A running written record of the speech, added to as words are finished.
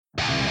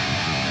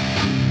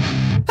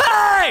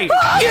Hey,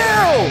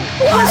 you!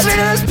 Listening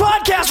to this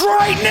podcast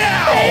right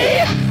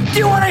now! Do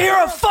you want to hear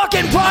a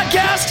fucking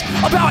podcast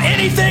about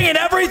anything and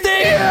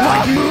everything? Yeah.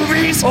 Like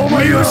movies,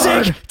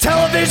 music,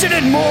 television,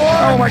 and more?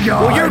 Oh my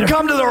God. Well, you've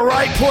come to the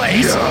right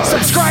place. Yes.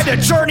 Subscribe to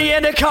Journey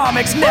into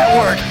Comics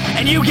Network,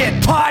 and you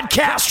get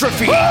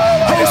Podcastrophe,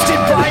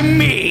 hosted by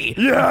me,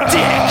 Yes.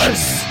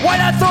 Dick. Why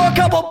not throw a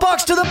couple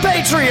bucks to the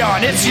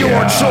Patreon? It's your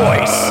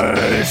choice.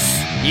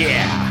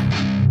 Yeah.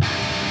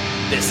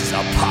 This is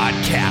a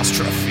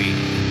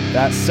Podcastrophe.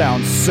 That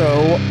sounds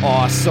so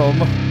awesome.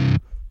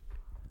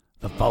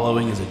 The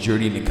following is a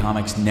Journey into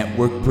Comics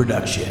Network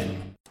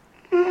production.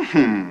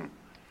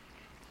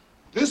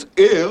 This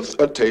is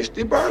a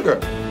tasty burger.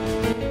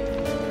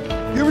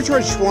 You ever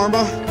tried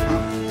shawarma?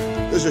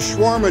 There's a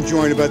shawarma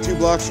joint about 2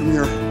 blocks from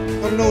here.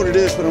 I don't know what it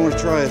is, but I want to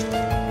try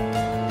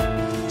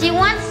it. Do you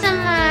want some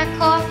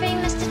coffee,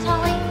 Mr.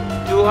 Tully?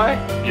 Do I?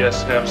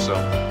 Yes, have some.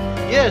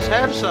 Yes,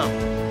 have some.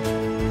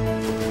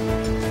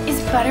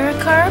 Is butter a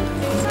carb?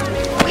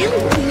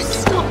 Will you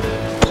stop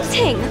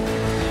eating?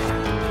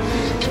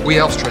 We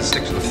elves try to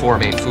stick to the 4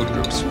 main food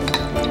groups.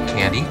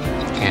 Candy,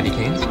 candy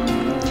canes,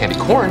 candy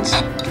corns,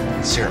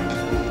 and syrup.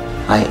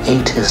 I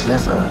ate his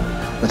liver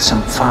with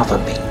some fava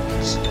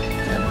beans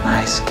and a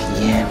nice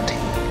Chianti.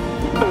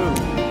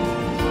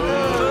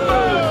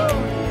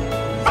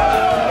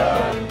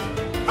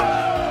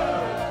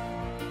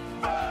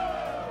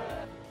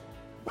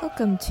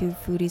 Welcome to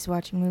Foodies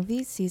Watching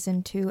Movies,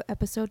 Season 2,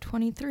 Episode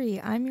 23.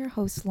 I'm your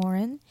host,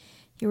 Lauren,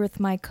 here with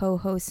my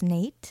co-host,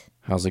 Nate.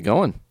 How's it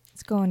going?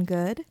 It's going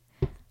good.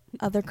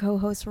 Other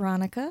co-host,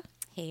 Veronica.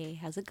 Hey,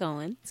 how's it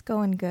going? It's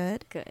going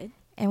good. Good.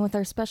 And with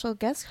our special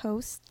guest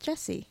host,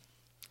 Jesse.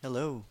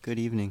 Hello. Good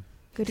evening.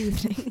 Good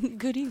evening.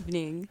 Good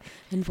evening,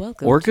 and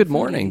welcome. Or to good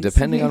morning, Foodies.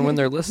 depending on when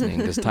they're listening,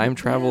 because time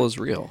travel is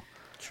real.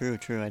 True.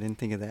 I didn't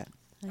think of that.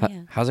 Oh,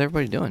 yeah. How's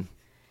everybody doing?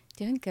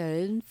 Doing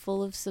good.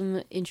 Full of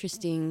some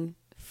interesting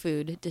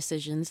food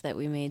decisions that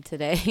we made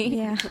today.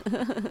 Yeah.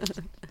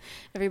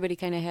 Everybody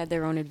kind of had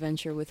their own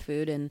adventure with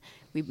food, and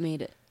we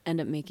end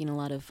up making a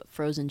lot of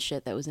frozen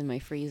shit that was in my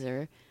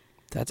freezer.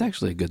 That's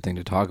actually a good thing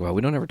to talk about.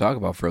 We don't ever talk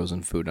about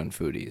frozen food on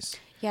Foodies.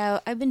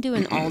 Yeah, I've been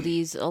doing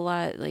Aldi's a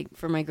lot, like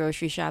for my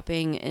grocery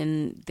shopping,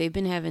 and they've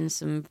been having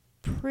some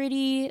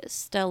pretty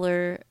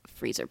stellar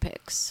freezer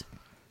picks.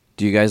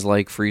 Do you guys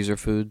like freezer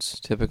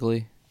foods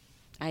typically?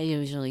 I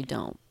usually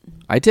don't.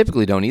 I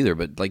typically don't either,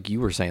 but like you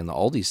were saying, the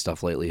Aldi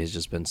stuff lately has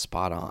just been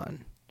spot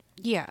on.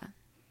 Yeah,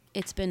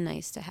 it's been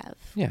nice to have.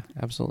 Yeah,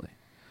 absolutely.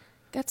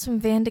 Got some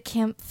Van de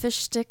Kamp fish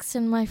sticks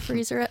in my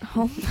freezer at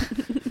home.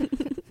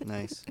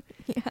 Nice.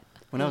 Yeah.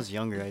 When I was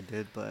younger, I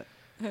did, but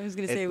I was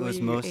gonna say it was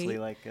when you mostly ate.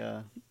 like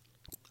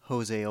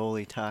Jose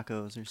Oli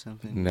tacos or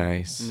something.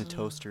 Nice. In the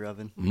toaster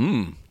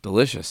oven.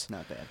 Delicious.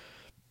 Not bad.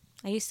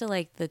 I used to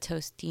like the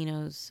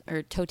Totino's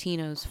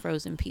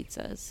frozen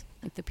pizzas,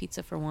 like the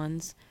pizza for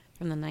ones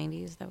from the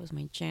 90s. That was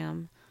my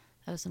jam.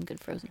 That was some good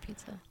frozen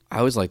pizza. I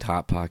always liked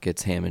Hot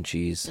Pockets, ham and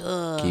cheese.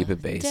 Keep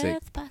it basic.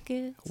 Death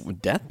Pockets.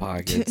 Death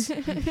Pockets?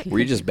 Were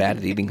you just bad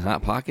at eating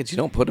Hot Pockets? You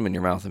don't put them in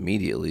your mouth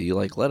immediately. You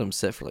let them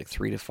sit for like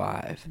 3 to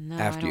 5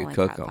 after you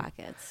cook them.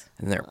 Pockets.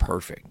 And they're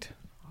perfect.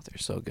 Oh, they're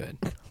so good.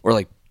 Or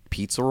like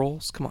pizza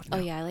rolls. Come on now.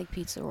 Oh yeah, I like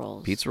pizza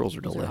rolls. Pizza rolls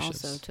are Those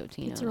delicious. Are also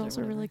Totino's. Pizza rolls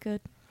are really good.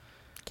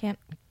 Can't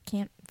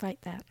fight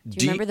that.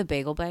 Do you remember the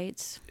bagel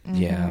bites?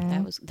 Yeah.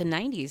 That was the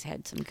 90s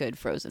had some good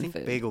frozen I think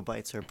food. bagel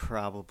bites are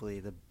probably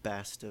the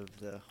best of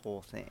the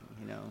whole thing,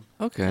 you know?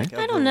 Okay. Like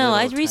I of don't the know.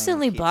 I little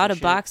recently tiny bought a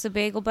pizza box of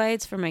bagel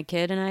bites for my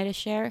kid and I to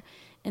share,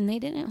 and they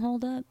didn't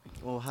hold up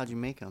shape. Well, how'd you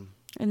make them?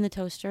 in the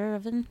toaster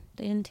oven.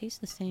 They didn't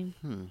taste the same.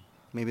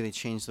 Maybe they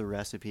changed the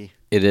recipe.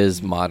 It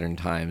is modern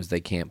times. They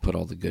can't put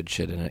all the good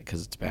shit in it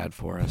because it's bad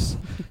for us.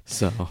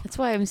 So That's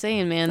why I'm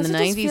saying, man, Does the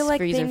it just 90s feel like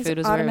freezer things food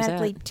was where it was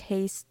automatically at.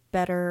 taste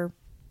better?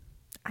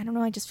 I don't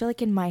know. I just feel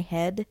like in my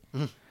head,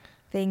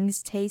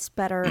 things taste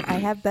better. I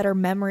have better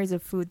memories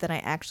of food than I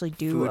actually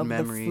do Food of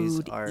memories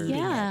the food are eating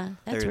Yeah, it.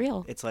 that's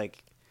real. It's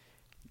like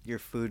your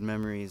food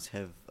memories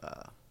have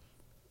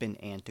been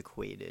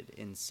antiquated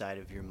inside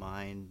of your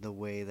mind the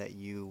way that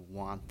you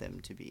want them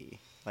to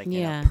be. Like in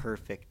Yeah. a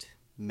perfect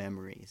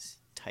memories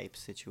type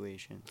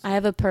situation. I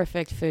have a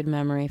perfect food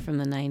memory from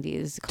the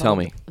 90s called Tell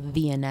me.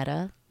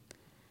 Viennetta.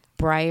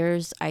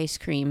 Breyer's ice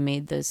cream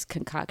made this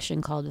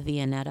concoction called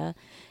Viennetta.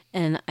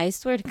 And I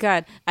swear to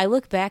God, I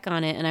look back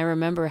on it and I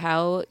remember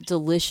how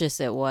delicious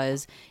it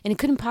was. And it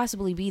couldn't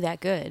possibly be that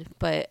good,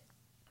 but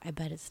I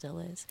bet it still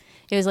is.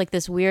 It was like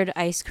this weird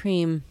ice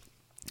cream,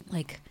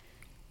 like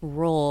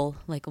roll,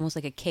 like almost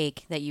like a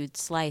cake that you'd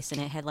slice,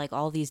 and it had like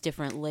all these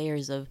different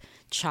layers of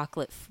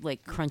chocolate,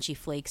 like crunchy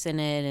flakes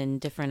in it,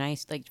 and different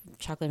ice, like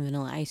chocolate and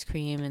vanilla ice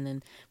cream, and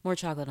then more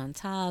chocolate on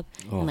top,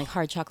 and like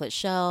hard chocolate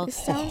shell.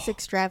 This sounds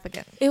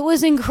extravagant. It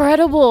was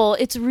incredible.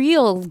 It's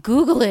real.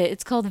 Google it.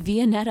 It's called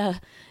Viennetta,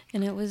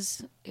 and it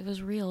was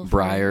real. For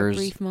Breyer's a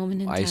brief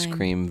moment in ice time.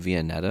 cream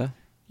Viennetta.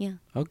 Yeah.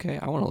 Okay,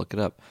 I want to look it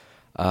up.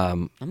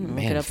 I'm gonna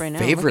look it up right now.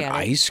 Favorite Look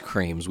at it. ice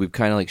creams. We've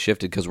kind of like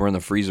shifted because we're in the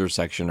freezer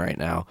section right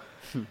now.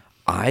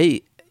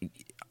 I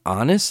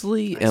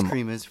honestly ice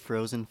cream is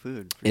frozen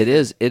food. It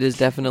is. It is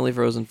definitely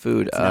frozen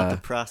food. It's not the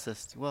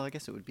processed. Well, I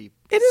guess it would be.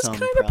 It is some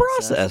kind of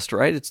processed,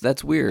 right?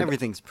 That's weird.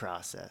 Everything's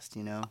processed,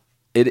 you know.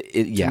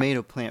 Yeah.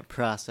 Tomato plant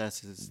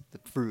processes the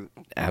fruit.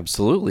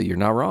 Absolutely, you're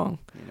not wrong.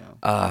 You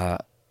know.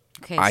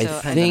 Okay, I so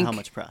think how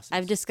much process.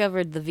 I've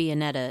discovered the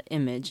Viennetta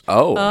image.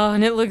 Oh,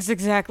 and it looks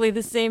exactly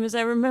the same as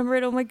I remember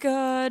it. Oh my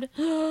god.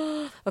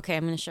 Okay,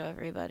 I'm gonna show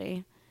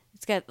everybody.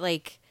 It's got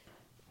like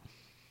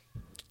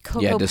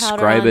cocoa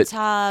powder on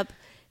top.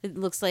 It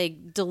looks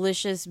like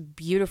delicious,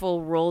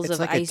 beautiful rolls It's of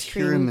like ice a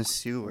cream.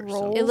 tiramisu or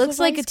something. It looks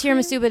like a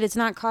tiramisu, but it's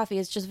not coffee.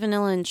 It's just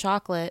vanilla and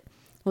chocolate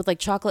with like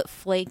chocolate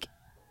flake,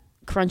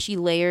 crunchy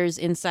layers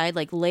inside,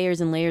 like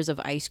layers and layers of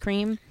ice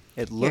cream.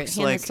 It looks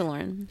hand like this to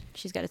Lauren.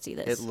 She's got to see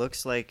this. It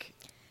looks like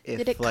if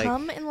Did it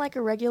come in like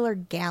a regular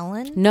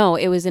gallon? No,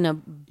 it was in a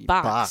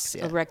box,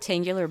 yeah. a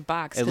rectangular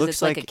box. It Because looks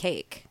it's like a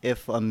cake.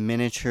 If a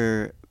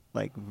miniature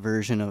like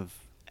version of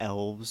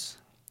elves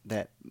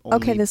that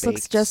only this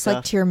looks baked just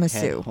like stuff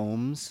tiramisu. had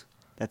homes,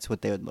 that's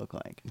what they would look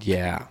like.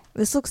 yeah.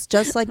 This looks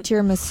just like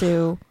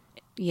tiramisu,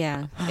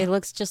 Yeah, it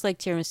looks just like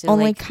tiramisu,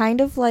 only like,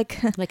 kind of like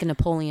like a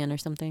Napoleon or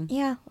something.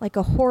 yeah, like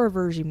a horror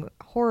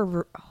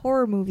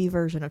movie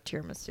version of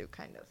tiramisu,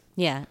 kind of.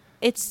 Yeah,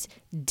 it's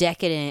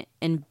decadent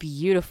and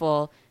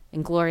beautiful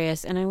and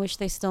glorious, and I wish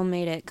they still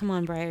made it. Come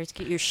on, Briars,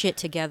 get your shit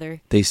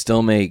together. They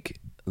still make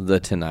the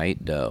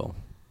Tonight Dough,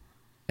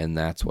 and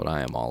that's what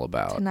I am all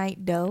about.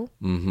 Tonight dough.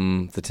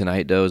 Mm-hmm. The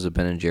Tonight Dough is a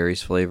Ben and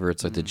Jerry's flavor.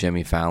 It's like the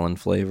Jimmy Fallon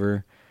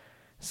flavor.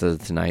 So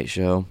the Tonight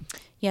Show.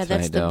 Yeah,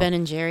 that's Tonight the Dough. Ben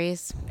and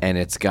Jerry's. And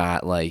it's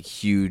got like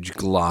huge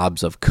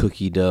globs of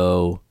cookie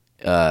dough,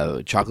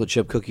 chocolate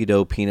chip cookie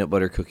dough, peanut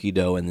butter cookie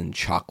dough, and then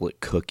chocolate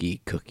cookie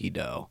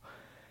dough.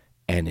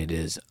 And it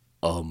is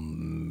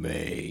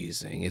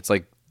amazing. It's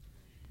like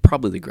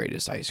probably the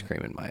greatest ice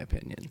cream in my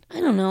opinion.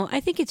 I don't know. I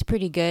think it's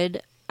pretty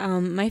good.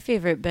 My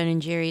favorite Ben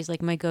and Jerry's,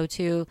 like my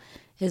go-to,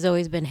 has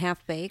always been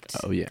half baked.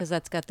 Oh, yeah. Because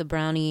that's got the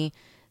brownie,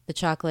 the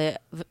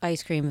chocolate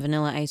ice cream,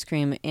 vanilla ice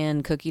cream,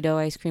 and cookie dough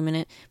ice cream in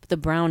it. But the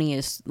brownie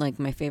is like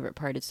my favorite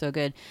part. It's so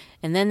good.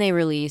 And then they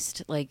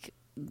released like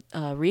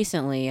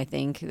recently, I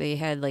think they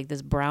had like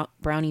this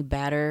brownie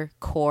batter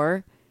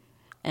core,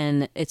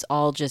 and it's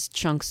all just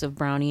chunks of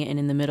brownie, and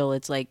in the middle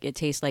it's like it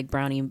tastes like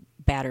brownie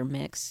batter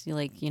mix,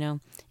 like, you know,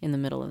 in the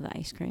middle of the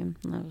ice cream.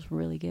 And that was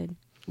really good.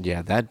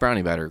 Yeah, that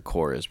brownie batter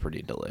core is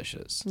pretty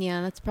delicious.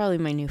 Yeah, that's probably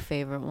my new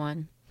favorite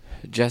one.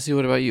 Jesse,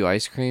 what about you?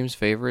 Ice creams,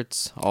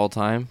 favorites, all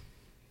time?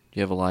 Do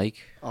you have a like?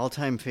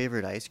 All-time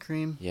favorite ice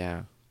cream?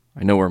 Yeah.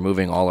 I know we're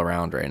moving all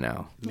around right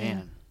now.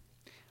 Man,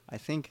 I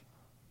think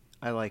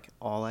I like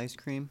all ice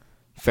cream.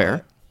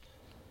 Fair.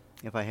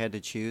 But if I had to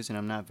choose, and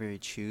I'm not very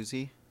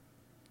choosy,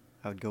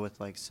 I would go with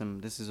like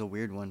this is a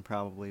weird one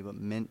probably, but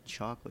mint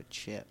chocolate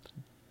chip.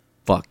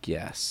 Fuck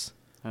yes.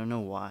 I don't know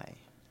why.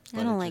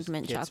 I don't like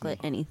mint chocolate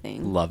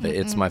anything. Love it.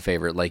 It's my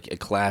favorite. Like a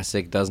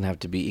classic. Doesn't have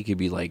to be. It could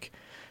be like,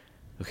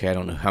 okay, I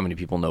don't know how many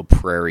people know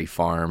Prairie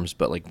Farms,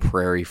 but like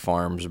Prairie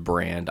Farms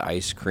brand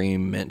ice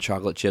cream mint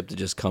chocolate chip that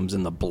just comes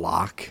in the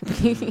block.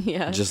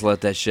 Yeah. Just let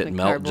that shit The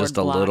melt cardboard just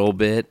a block. little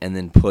bit, and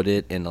then put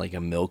it in like a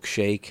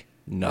milkshake.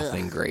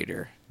 Nothing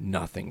greater.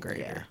 Nothing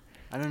greater.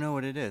 Yeah. I don't know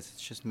what it is.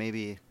 It's just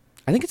maybe.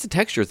 I think it's a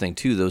texture thing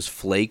too. Those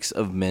flakes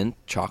of mint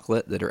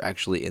chocolate that are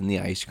actually in the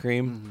ice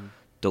cream,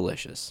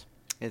 delicious.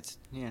 It's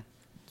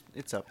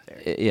up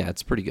there. Yeah,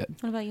 it's pretty good.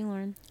 What about you,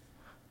 Lauren?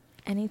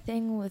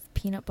 Anything with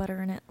peanut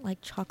butter in it,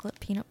 like chocolate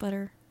peanut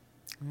butter.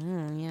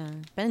 Yeah.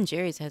 Ben &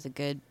 Jerry's has a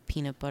good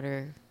peanut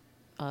butter.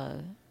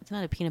 It's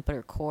not a peanut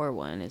butter core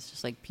one. It's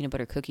just like peanut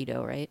butter cookie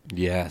dough, right?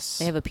 Yes.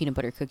 They have a peanut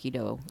butter cookie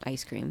dough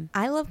ice cream.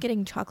 I love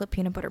getting chocolate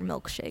peanut butter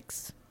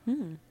milkshakes.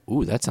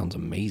 Ooh, that sounds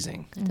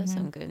amazing. That does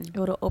sound good.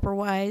 Go to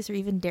Oberweis or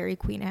even Dairy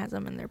Queen has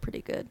them, and they're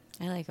pretty good.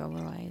 I like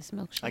Oberweis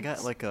milkshakes. I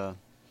got like a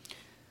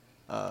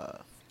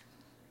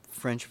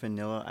French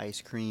vanilla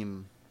ice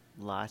cream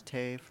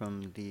latte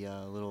from the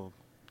little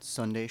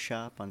Sunday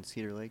shop on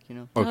Cedar Lake, you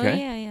know? Okay. Oh,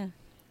 yeah, yeah.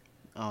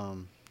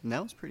 And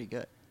that was pretty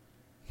good.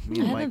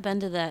 I haven't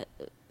been to that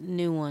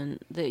new one.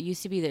 That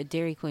used to be the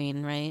Dairy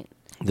Queen, right?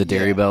 The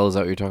Dairy Bell, is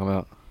that what you're talking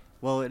about?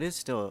 Well, it is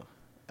still.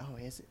 Oh,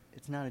 is it?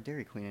 It's not a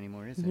Dairy Queen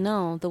anymore, is it?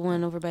 No, the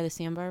one over by the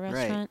Sandbar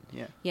restaurant.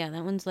 Yeah. Yeah,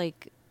 that one's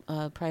like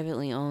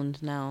privately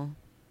owned now.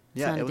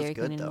 It's Yeah, not it a was Dairy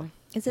good Queen though. anymore.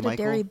 Is it a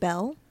Dairy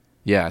Bell?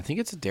 Yeah, I think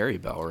it's a Dairy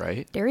Bell,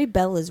 right? Dairy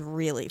Bell is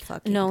really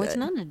fucking No, good. it's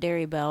not a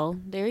Dairy Bell.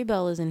 Dairy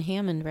Bell is in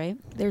Hammond, right?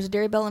 There's a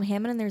Dairy Bell in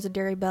Hammond, and there's a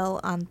Dairy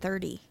Bell on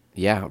 30.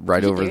 Yeah,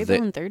 right There's a over Dairy there.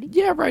 Bell in 30?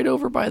 Yeah, right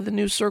over by the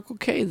new Circle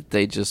K that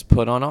they just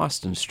put on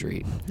Austin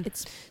Street.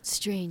 It's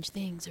strange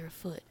things are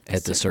afoot.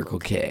 At the Circle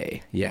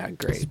K. Yeah,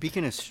 great.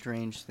 Speaking of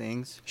strange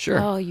things. Sure.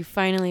 Oh, you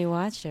finally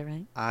watched it,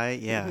 right?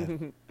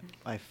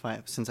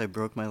 Since I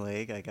broke my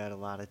leg, I got a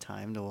lot of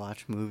time to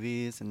watch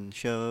movies and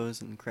shows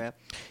and crap.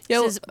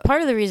 This is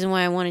part of the reason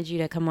why I wanted you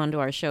to come onto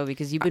our show,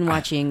 because you've been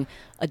watching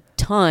a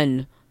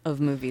ton of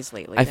movies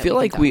lately. I that feel can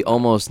like talk we about.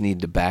 almost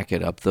need to back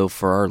it up, though,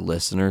 for our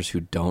listeners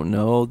who don't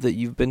know that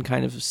you've been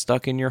kind of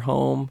stuck in your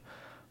home.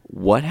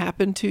 What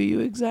happened to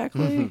you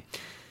exactly?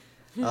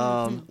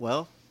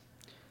 Well,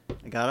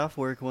 I got off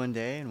work one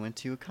day and went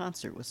to a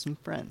concert with some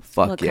friends.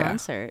 Fuck what yeah.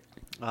 concert?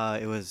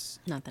 It was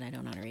Not that I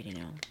don't already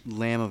know.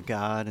 Lamb of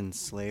God and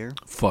Slayer.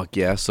 Fuck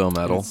yeah, so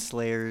metal. It's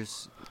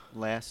Slayer's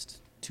last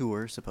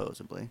tour,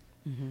 supposedly.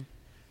 Mm-hmm.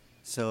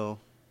 So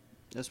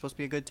it was supposed to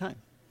be a good time.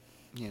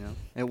 You know,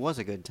 it was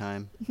a good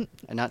time,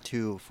 and not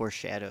to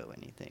foreshadow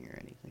anything or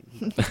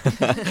anything.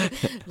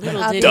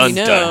 Little did Dun, he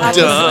know. dun,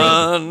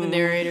 dun. The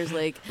narrator's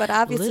like, But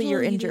obviously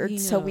you're little did injured, he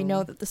so we know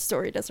know. that the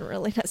story doesn't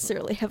really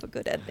necessarily have a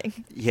good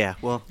ending. Yeah,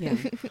 well, Yeah.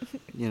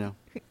 you know.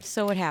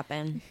 So what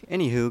happened?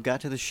 Anywho, got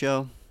to the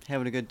show,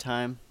 having a good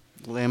time.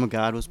 Lamb of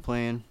God was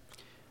playing.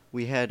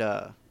 We had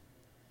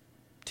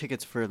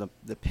tickets for the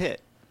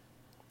pit.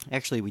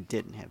 Actually, we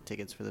didn't have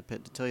tickets for the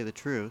pit, to tell you the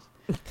truth.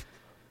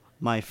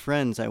 My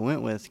friends I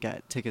went with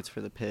got tickets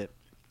for the pit,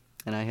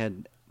 and I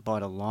had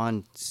bought a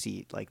lawn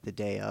seat like the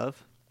day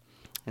of.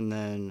 And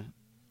then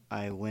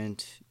I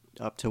went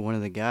up to one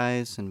of the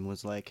guys and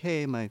was like,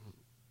 hey, my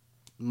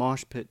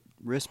mosh pit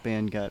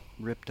wristband got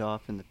ripped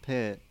off in the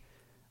pit.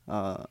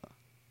 And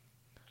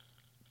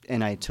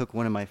I took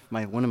one of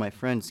my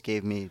friends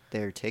gave me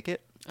their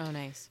ticket. Oh,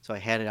 nice. So I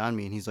had it on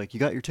me, and he's like, you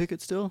got your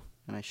ticket still?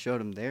 And I showed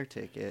him their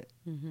ticket,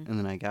 Mhm. and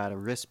then I got a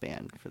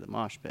wristband for the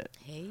mosh pit.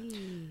 Hey.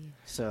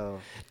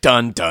 So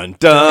Dun dun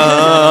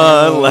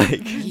dun.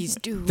 Like He's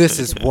doomed. this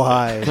is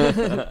why.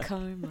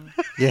 Karma.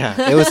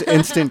 Yeah, it was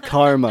instant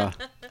karma.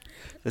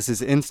 This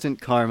is instant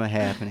karma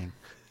happening.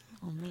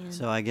 Oh, man.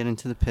 So I get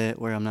into the pit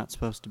where I'm not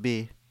supposed to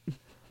be,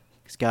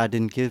 because God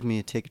didn't give me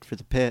a ticket for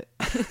the pit.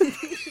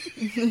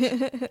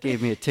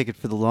 Gave me a ticket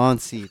for the lawn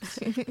seats.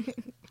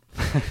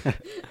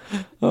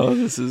 oh,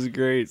 this is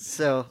great.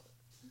 So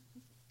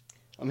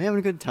I'm having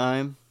a good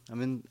time.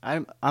 I'm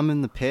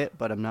in the pit,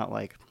 but I'm not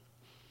like,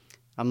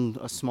 I'm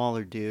a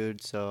smaller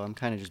dude, so I'm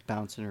kind of just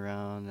bouncing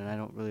around, and I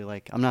don't really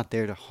like, I'm not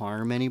there to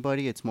harm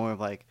anybody. It's more of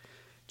like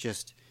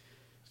just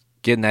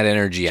Getting that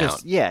energy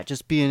out. Yeah,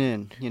 just being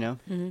in, you know.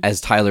 Mm-hmm.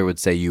 As Tyler would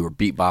say, you were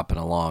beat bopping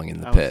along in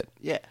the I was- pit.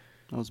 Yeah,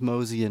 I was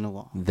moseying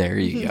along. There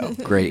you go.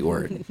 Great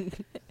word.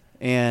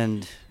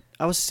 And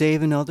I was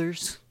saving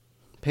others,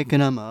 picking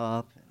them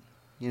up,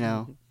 you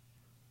know,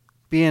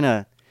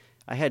 I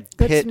had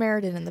Good pit.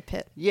 Samaritan in the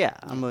pit. Yeah,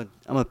 I'm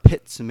a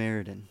pit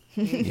Samaritan.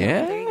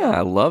 Yeah,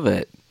 I love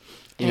it.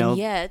 You know,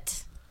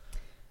 yet,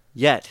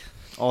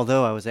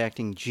 although I was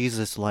acting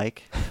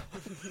Jesus-like,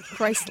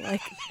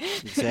 Christ-like.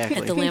 exactly.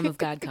 at the Lamb of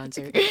God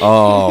concert.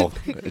 Oh,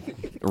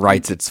 it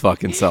writes its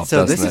fucking self, So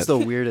doesn't this it? is the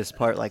weirdest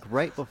part. Like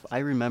I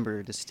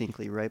remember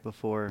distinctly right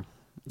before,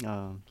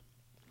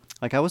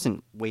 like I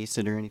wasn't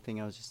wasted or anything.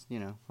 I was just, you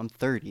know, I'm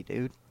 30,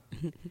 dude.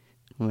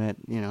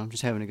 I'm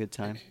just having a good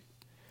time.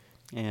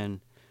 And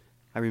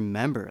I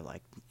remember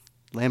like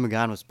Lamb of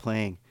God was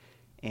playing,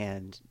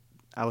 and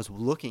I was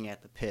looking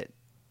at the pit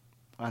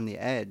on the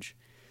edge,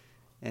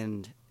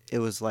 and it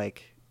was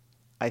like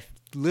I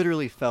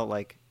literally felt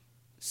like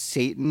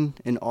Satan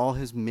and all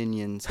his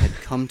minions had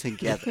come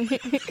together.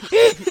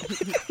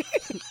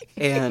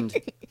 And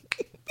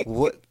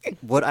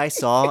what I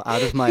saw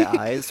out of my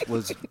eyes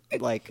was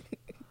like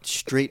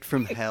straight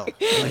from hell.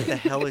 Like the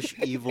hellish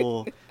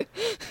evil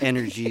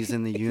energies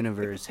in the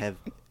universe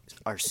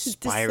are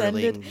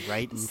spiraling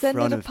right in front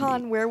Descended of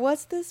upon, me. where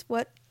was this?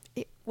 What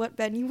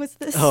venue was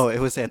this? Oh, it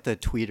was at the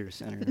Tweeter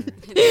Center.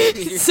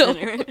 So,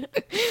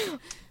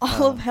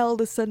 all of hell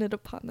descended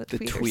upon the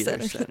Tweeter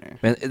Center. Center.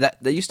 Man,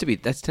 that used to be,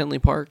 that's Tinley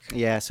Park?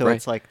 Yeah, so Right.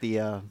 it's like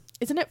the...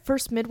 Isn't it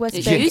First Midwest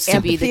It Bank used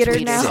to be the Amphitheater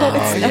Tweeter now?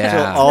 Center. Oh,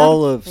 yeah. So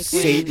all of Like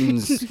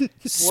Satan's Warp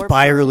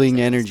spiraling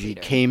Tour was energy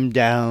Tweeter. came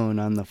down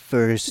on the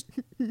First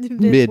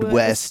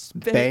Midwest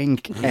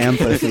Bank. Bank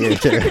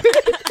Amphitheater.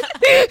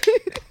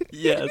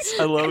 Yes,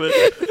 I love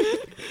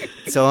it.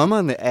 So I'm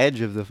on the edge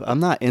of I'm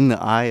not in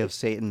the eye of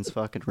Satan's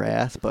fucking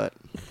wrath, but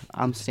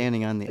I'm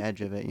standing on the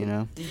edge of it, you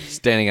know?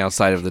 Standing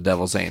outside of the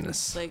devil's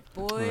anus. It's like,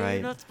 boy, Right.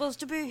 you're not supposed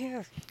to be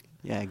here.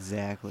 Yeah,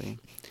 exactly.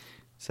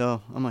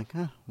 So I'm like,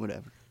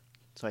 whatever.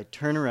 So I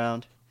turn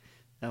around,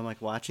 and I'm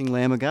like watching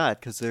Lamb of God,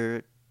 because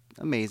they're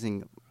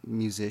amazing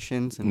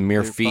musicians. And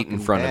Mere they're feet in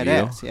fucking front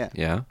badass, of you. Yeah.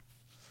 Yeah.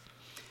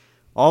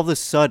 All of a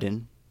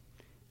sudden,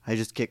 I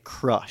just get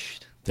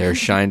crushed. There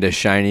shined a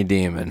shiny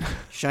demon.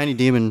 Shiny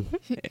Demon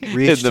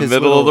reached in the his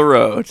middle of the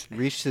road.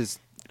 Reached his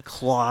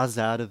claws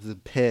out of the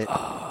pit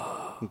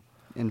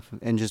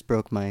and just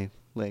broke my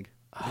leg.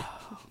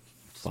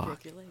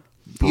 Fuck. Easily.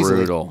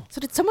 Brutal. So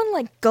did someone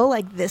like go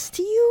like this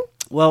to you?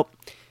 Well,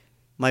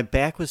 my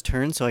back was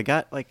turned, so I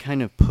got like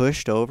kind of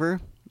pushed over,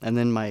 and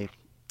then my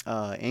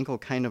ankle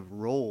kind of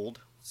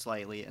rolled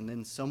slightly, and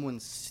then someone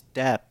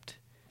stepped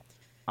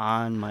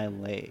on my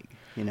leg,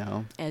 you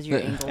know, As your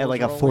ankle at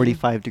like was a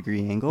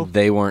 45-degree angle.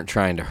 They weren't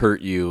trying to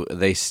hurt you.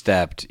 They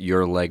stepped.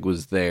 Your leg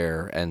was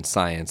there, and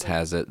science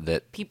has it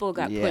that People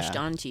got pushed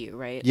onto you,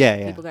 right? Yeah,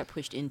 yeah. People got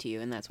pushed into you,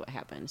 and that's what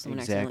happened. Someone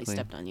accidentally Exactly.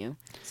 stepped on you.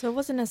 So it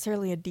wasn't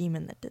necessarily a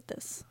demon that did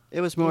this.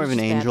 It was more It was of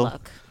an just bad angel.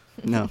 luck.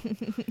 No,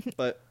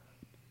 but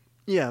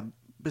yeah.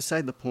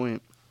 Beside the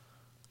point,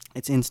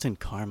 it's instant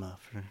karma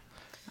for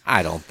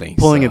I don't think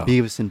pulling so. a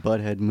Beavis and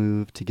Butthead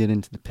move to get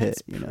into the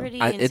pit. That's You know, pretty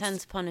it's-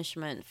 intense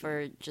punishment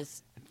for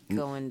just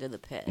go into the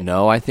pit.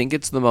 No, I think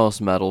it's the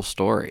most metal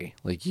story.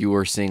 Like, you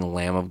were seeing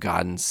Lamb of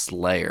God and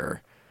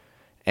Slayer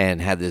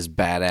and had this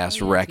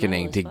badass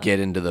reckoning to get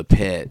into the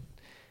pit,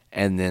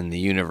 and then the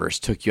universe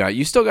took you out.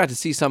 You still got to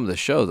see some of the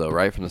show, though,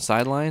 right, from the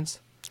sidelines?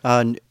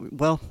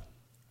 Well,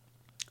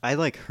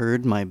 I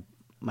heard my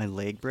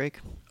leg break.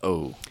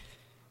 Oh.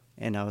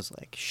 And I was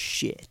like,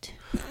 shit.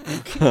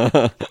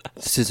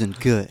 This isn't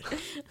good.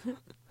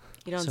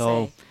 You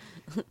don't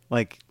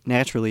say.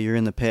 Naturally, you're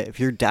in the pit. If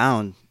you're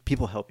down,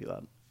 people help you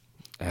up.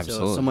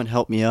 Absolutely. So someone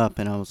helped me up,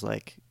 and I was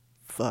like,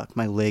 fuck,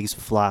 my leg's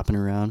flopping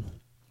around.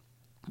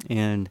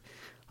 And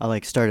I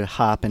started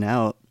hopping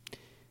out,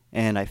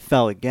 and I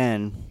fell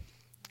again,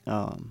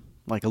 a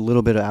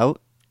little bit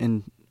out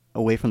and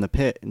away from the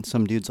pit. And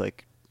some dude's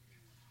like,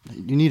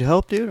 you need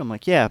help, dude? I'm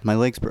like, yeah, my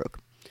leg's broke.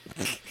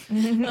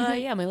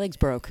 Yeah, my leg's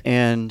broke.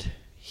 And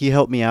he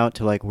helped me out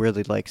to where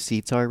the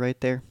seats are right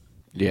there.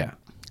 Yeah.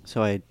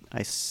 So I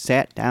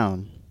sat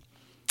down,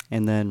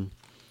 and then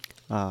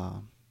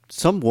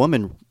some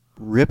woman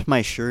ripped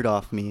my shirt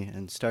off me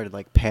and started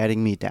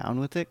patting me down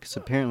with it, because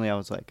apparently I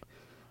was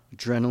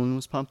adrenaline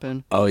was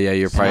pumping. Oh yeah,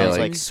 you're so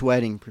probably I was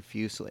sweating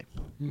profusely.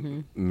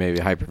 Mm-hmm. Maybe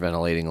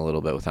hyperventilating a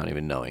little bit without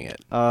even knowing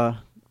it.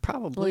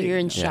 Probably. Well, you're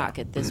in shock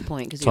at this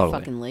point because Totally. your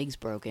fucking leg's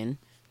broken.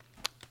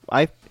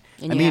 I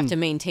And you have to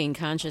maintain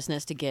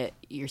consciousness to get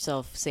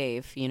yourself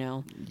safe,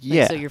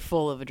 Yeah. So you're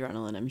full of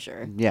adrenaline, I'm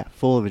sure. Yeah,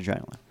 full of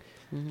adrenaline.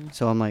 Mm-hmm.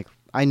 So I'm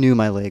I knew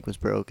my leg was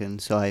broken,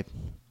 so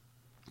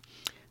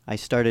I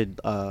started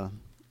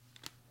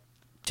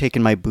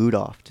taking my boot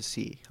off to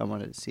see. I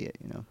wanted to see it,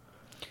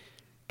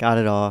 Got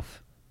it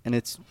off, and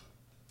it's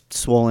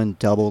swollen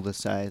double the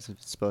size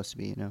it's supposed to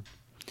be,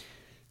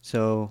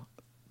 So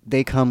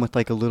they come with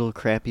a little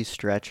crappy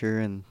stretcher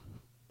and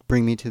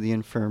bring me to the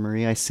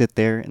infirmary. I sit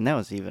there, and that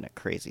was even a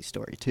crazy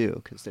story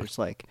too, because there's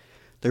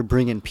they're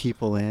bringing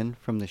people in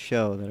from the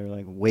show that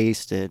are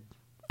wasted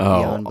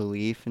beyond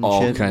belief and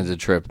all shit. kinds of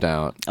tripped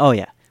out. Oh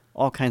yeah,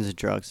 all kinds of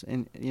drugs,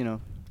 and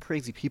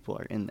crazy people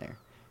are in there.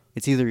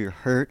 It's either you're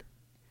hurt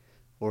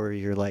or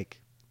you're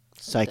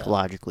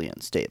psychologically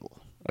unstable.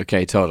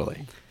 Okay,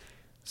 totally.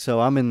 So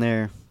I'm in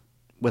there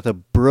with a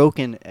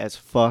broken as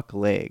fuck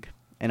leg,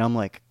 and I'm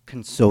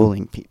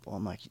consoling people.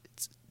 I'm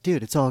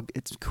dude,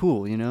 it's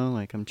cool,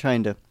 I'm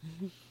trying to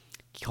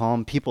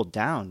calm people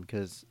down,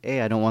 because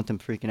I don't want them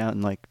freaking out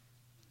and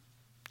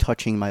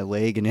touching my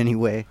leg in any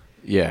way.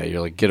 Yeah,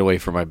 you're get away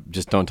from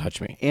just don't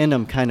touch me. And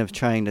I'm kind of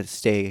trying to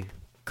stay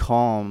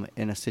calm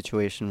in a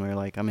situation where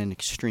I'm in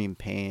extreme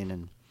pain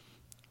and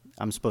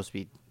I'm supposed to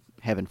be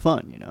having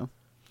fun,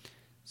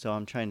 So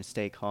I'm trying to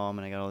stay calm,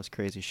 and I got all this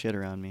crazy shit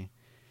around me.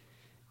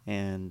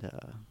 And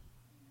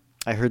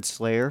I heard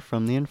Slayer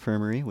from the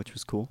infirmary, which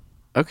was cool.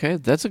 Okay,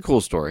 that's a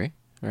cool story,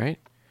 right?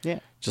 Yeah.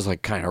 Just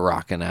kind of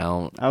rocking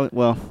out.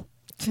 Well,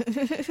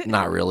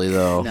 not really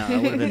though. No,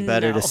 it would have been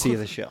better to see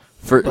the show.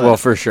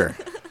 For sure.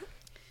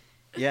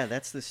 Yeah,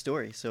 that's the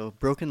story. So,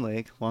 broken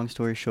leg, long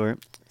story short.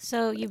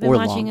 So you've been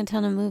watching a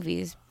ton of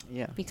movies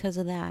because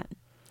of that.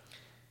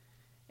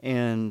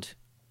 And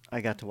I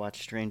got to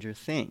watch Stranger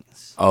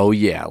Things. Oh,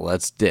 yeah,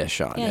 let's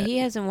dish on it. Yeah, he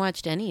hasn't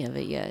watched any of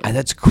it yet. And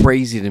that's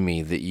crazy to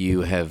me that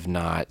you have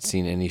not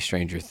seen any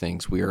Stranger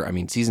Things.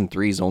 Season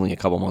 3 is only a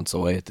couple months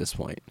away at this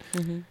point.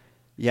 Mm-hmm.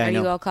 Yeah, Are I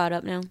know. you all caught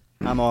up now?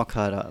 I'm all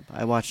caught up.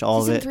 I watched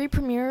all Season of it. 3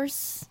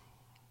 premieres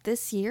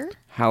this year?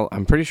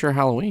 I'm pretty sure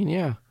Halloween,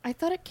 yeah. I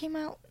thought it came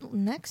out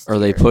next Are year.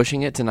 they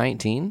pushing it to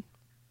 19?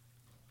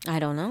 I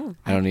don't know.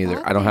 I don't either.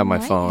 thought I don't they have my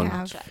might phone.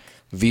 have.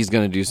 V's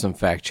going to do some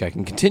fact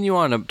checking. Continue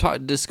on.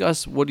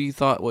 Discuss what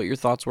your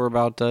thoughts were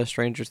about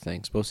Stranger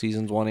Things, both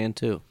seasons 1 and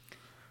 2.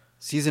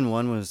 Season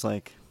 1 was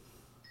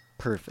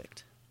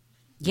perfect.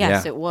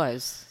 Yes, Yeah. it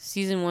was.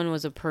 Season 1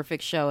 was a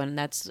perfect show, and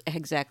that's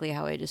exactly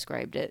how I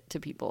described it to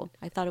people.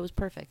 I thought it was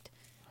perfect.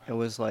 It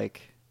was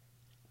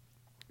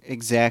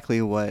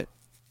exactly what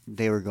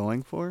they were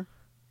going for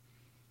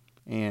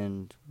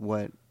and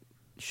what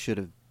should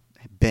have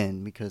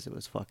been, because it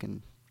was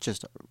fucking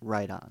just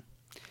right on.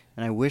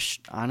 And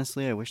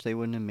honestly, I wish they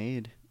wouldn't have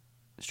made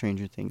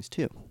Stranger Things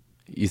 2.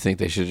 You think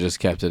they should have just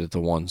kept it at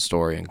the one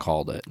story and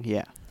called it?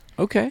 Yeah.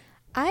 Okay.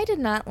 I did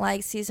not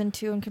like season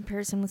 2 in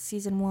comparison with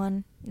season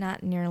 1.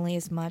 Not nearly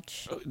as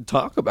much.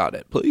 Talk about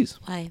it, please.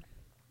 Why?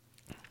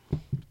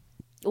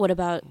 What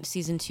about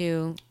season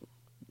 2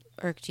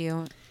 irked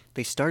you?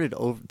 They started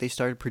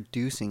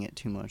producing it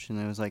too much, and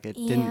it was it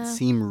Yeah. didn't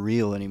seem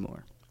real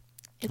anymore.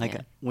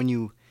 Yeah.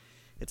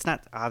 It's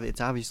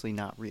obviously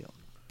not real,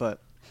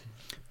 but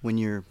when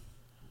you're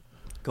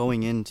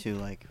going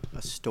into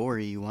a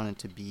story, you want it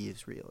to be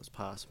as real as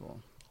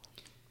possible.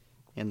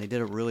 And they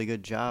did a really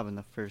good job in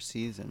the first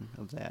season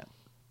of that.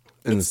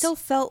 It still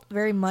felt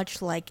very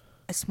much like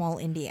a small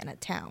Indiana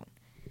town.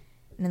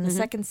 And in the Mhm.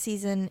 second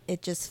season,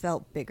 it just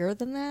felt bigger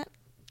than that.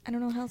 I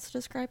don't know how else to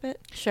describe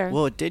it. Sure.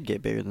 Well, it did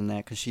get bigger than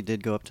that, because she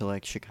did go up to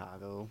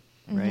Chicago,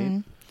 right?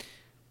 Mhm.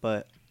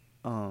 But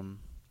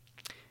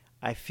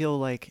I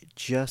feel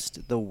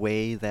just the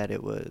way that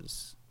it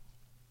was,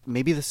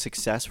 maybe the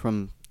success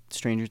from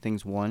Stranger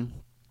Things 1,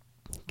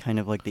 kind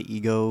of the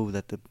ego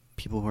that the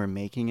people who are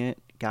making it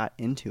got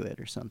into it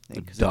or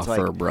something. 'Cause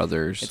Duffer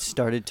Brothers. It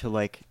started to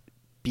like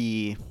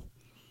be.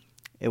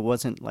 It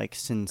wasn't like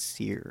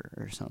sincere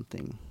or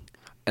something.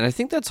 And I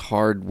think that's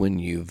hard when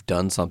you've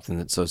done something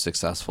that's so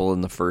successful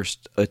in the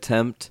first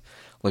attempt.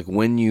 Like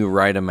when you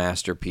write a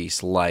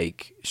masterpiece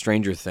like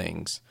Stranger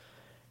Things,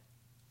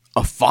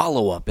 a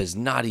follow-up is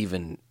not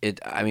even it.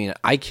 I mean,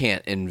 I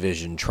can't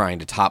envision trying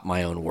to top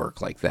my own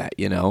work like that,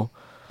 you know?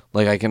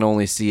 Like I can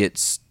only see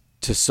it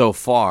to so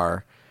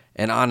far.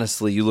 And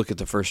honestly, you look at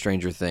the first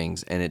Stranger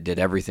Things and it did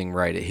everything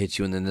right. It hits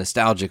you in the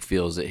nostalgic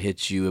feels. It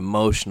hits you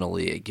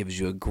emotionally. It gives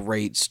you a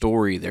great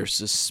story. There's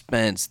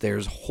suspense.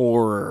 There's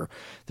horror.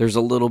 There's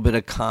a little bit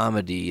of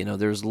comedy. You know,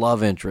 there's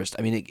love interest.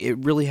 I mean, it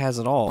really has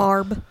it all.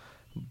 Barb.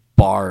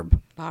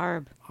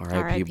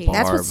 R.I.P. Barb.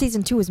 That's what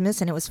season 2 was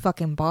missing. It was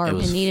fucking Barb. It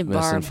was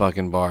missing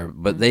fucking Barb.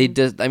 But they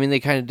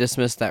kind of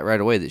dismissed that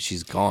right away that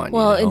she's gone.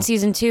 Well, you know? in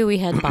season 2, we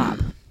had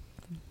Bob.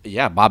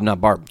 Yeah, Bob,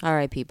 not Barb.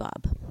 R.I.P.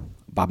 Bob.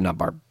 Bob, not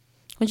Barb.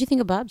 What'd you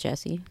think of Bob,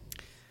 Jesse?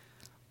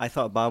 I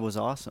thought Bob was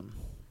awesome.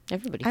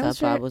 Everybody thought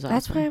Bob was awesome.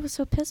 That's why I was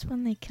so pissed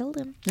when they killed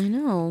him. I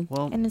know.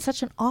 Well, and in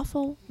such an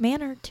awful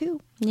manner too.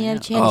 Yeah.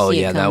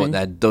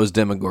 Those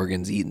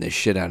Demogorgons eating the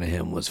shit out of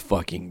him was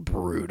fucking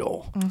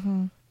brutal.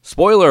 Mm-hmm.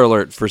 Spoiler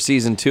alert for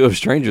season 2 of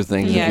Stranger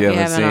Things. Yeah, if you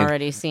haven't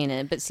already seen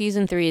it. But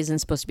season 3 isn't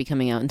supposed to be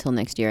coming out until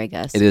next year, I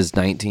guess. It is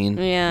 19.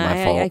 Yeah,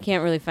 My fault. I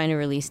can't really find a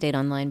release date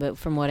online, but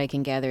from what I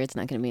can gather, it's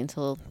not going to be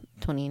until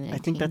 2019. I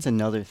think that's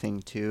another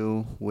thing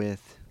too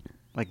with,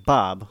 like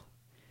Bob,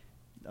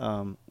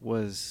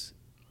 was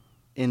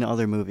in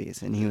other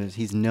movies and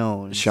he's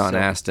known. Sean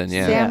Astin,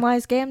 yeah.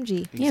 Samwise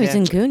Gamgee. Yeah, he was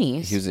in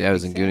Goonies. He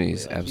was in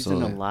Goonies,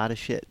 absolutely. He's in a lot of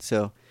shit.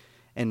 So,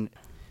 and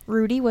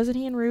Rudy, wasn't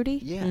he in Rudy?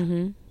 Yeah.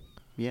 Mm-hmm.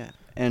 Yeah,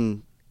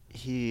 and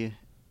he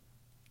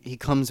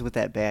comes with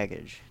that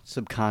baggage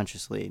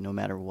subconsciously, no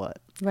matter what.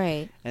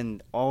 Right.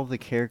 And all the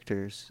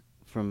characters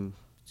from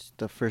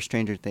the first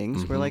Stranger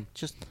Things were like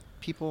just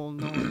people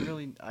no one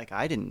really like.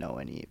 I didn't know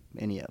any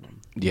of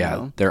them. Yeah,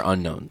 you know? they're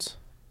unknowns.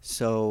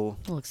 So.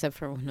 Well, except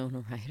for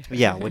Winona Ryder.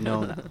 Yeah,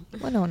 Winona.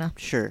 Winona.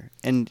 Sure,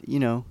 and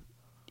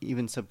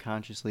even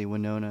subconsciously,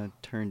 Winona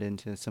turned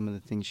into some of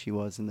the things she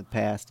was in the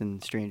past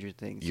in Stranger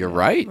Things. You're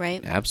right.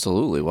 Right.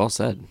 Absolutely. Well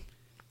said.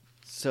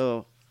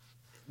 So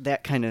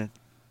that kind of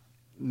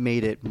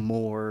made it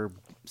more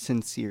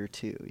sincere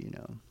too,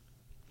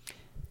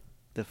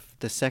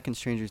 The second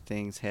Stranger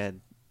Things had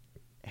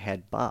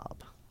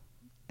Bob,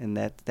 and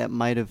that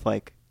might have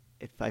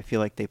I feel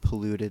like they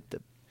polluted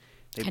it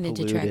a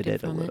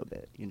little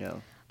bit,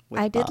 with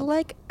I did Bob.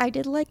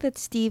 like that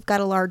Steve got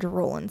a larger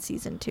role in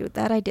season 2.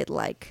 That I did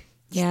like.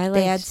 Yeah, I Dad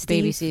liked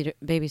Steve.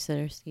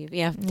 babysitter Steve.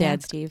 Yeah,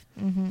 Dad Steve.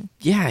 Mm-hmm.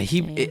 Yeah,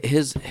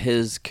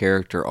 his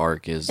character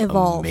arc is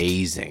Evolved.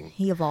 amazing.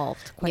 He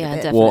evolved quite a bit.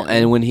 Definitely. Well,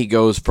 and when he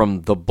goes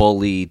from the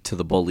bully to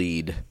the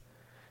bullied,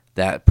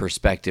 that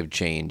perspective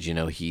change,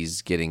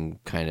 he's getting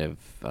kind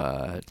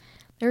of...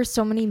 There's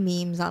so many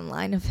memes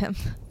online of him.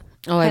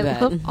 Oh, I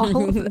bet. love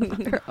all of them.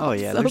 They're all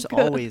yeah, so there's good.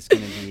 always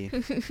going to be...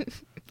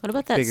 What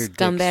about that bigger dick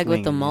scumbag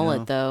with the swinging,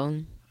 mullet,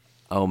 though?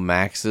 Oh,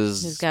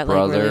 Max's He's got,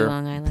 brother, like, really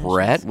long eyelashes.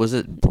 Brett? Was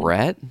it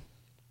Brett?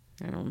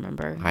 I don't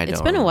remember. I It's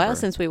don't been a while remember.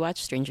 since we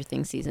watched Stranger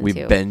Things season 2. We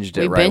binged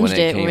it right when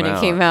it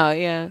came out.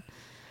 Yeah.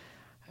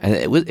 And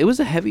it was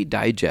a heavy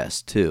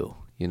digest, too.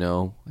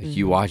 Like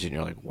you watch it and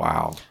you're like,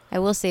 wow. I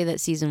will say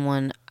that season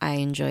 1 I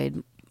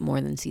enjoyed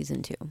more than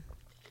season 2.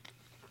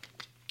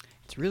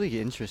 It's really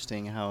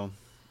interesting how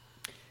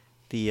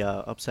the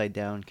Upside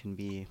Down can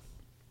be...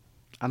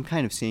 I'm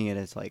kind of seeing it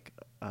as like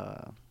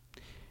a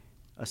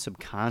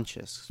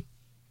subconscious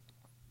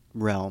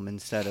realm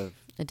instead of...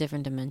 A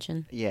different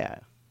dimension? Yeah.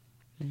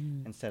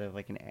 Instead of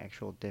like an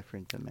actual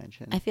different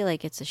dimension. I feel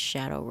like it's a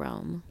shadow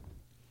realm.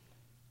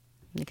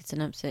 Like it's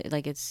an upside...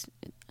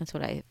 that's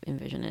what I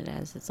envision it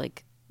as. It's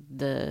like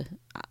the...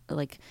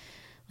 like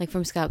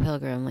from Scott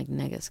Pilgrim, like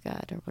Nega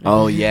Scott or whatever.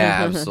 Oh,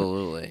 yeah,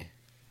 absolutely.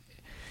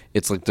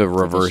 It's like the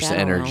reverse shadow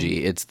energy.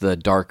 realm. It's the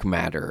dark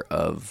matter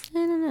of...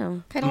 I don't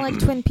know. Kind of like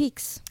Twin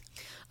Peaks.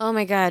 Oh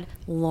my God,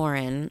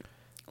 Lauren,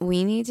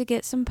 we need to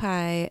get some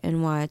pie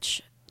and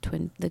watch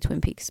the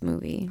Twin Peaks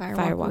movie,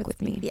 Firewalk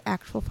with Me. The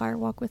actual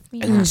Firewalk with Me.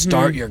 And then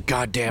start your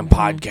goddamn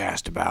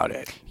podcast about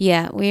it.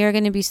 Yeah, we are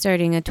going to be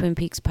starting a Twin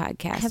Peaks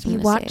podcast. Have I'm you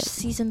gonna say watched it.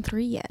 season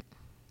 3 yet?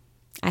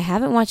 I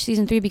haven't watched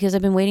season 3 because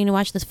I've been waiting to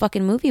watch this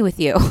fucking movie with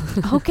you.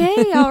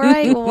 Okay, all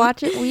right. We'll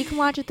watch it. We can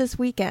watch it this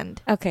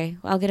weekend. Okay,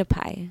 I'll get a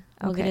pie.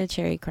 I'll Okay. get a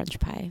cherry crunch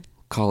pie.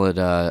 Call it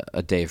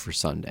a day for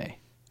Sunday.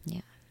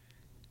 Yeah.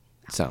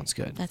 Sounds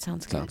good. That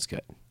sounds good. Sounds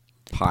good.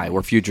 Pie.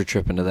 We're future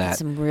tripping to that.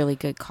 Some really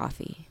good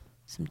coffee.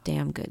 Some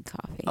damn good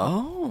coffee.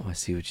 Oh, I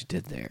see what you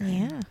did there.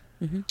 Yeah.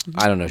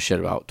 I don't know shit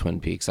about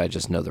Twin Peaks. I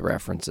just know the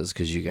references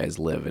because you guys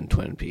live in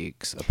Twin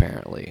Peaks,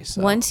 apparently.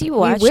 So. Once you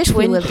watch We wish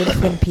we lived in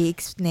Twin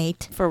Peaks,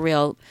 Nate. For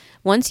real.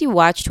 Once you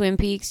watch Twin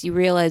Peaks, you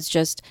realize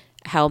just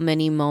how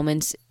many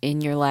moments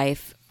in your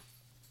life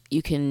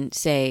you can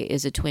say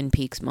is a Twin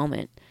Peaks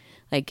moment.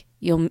 Like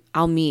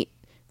I'll meet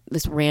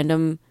this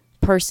random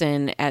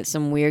person at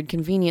some weird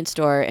convenience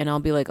store and I'll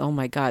be like, oh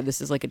my God,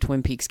 this is like a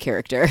Twin Peaks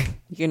character.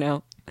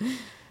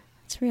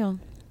 It's real.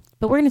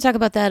 But we're going to talk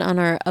about that on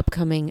our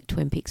upcoming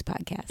Twin Peaks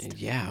podcast.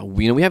 Yeah,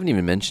 we haven't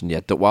even mentioned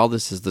yet that while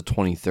this is the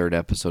 23rd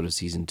episode of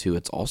season 2,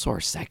 it's also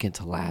our second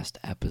to last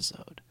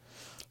episode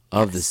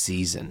of the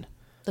season.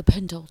 The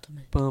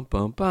penultimate. Bum,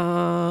 bum,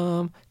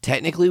 bum.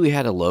 Technically, we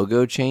had a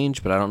logo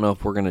change, but I don't know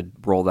if we're going to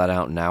roll that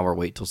out now or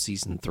wait till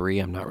season 3.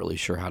 I'm not really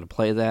sure how to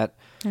play that.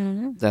 I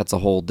don't know. That's a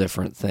whole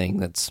different thing.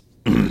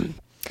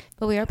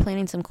 But we are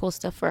planning some cool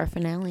stuff for our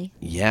finale.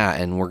 Yeah,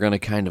 and we're going to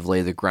kind of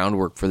lay the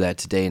groundwork for that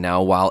today.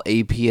 Now, while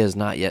AP has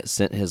not yet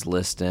sent his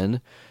list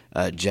in,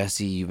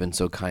 Jesse, you've been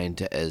so kind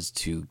as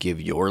to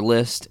give your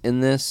list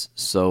in this.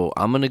 So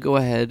I'm going to go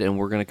ahead and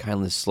we're going to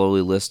kind of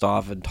slowly list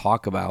off and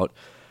talk about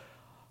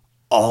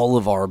all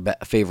of our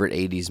favorite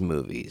 80s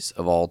movies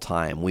of all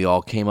time. We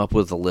all came up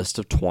with a list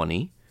of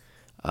 20.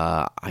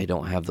 I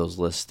don't have those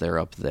lists. They're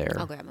up there.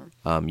 I'll grab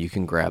them. You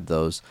can grab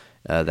those.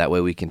 That way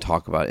we can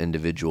talk about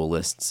individual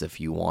lists if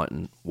you want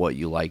and what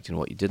you liked and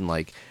what you didn't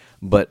like.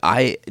 But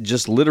I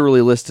just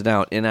literally listed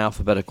out in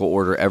alphabetical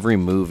order every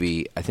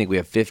movie. I think we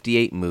have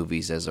 58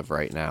 movies as of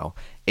right now.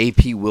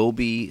 AP will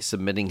be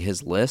submitting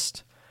his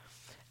list.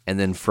 And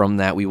then from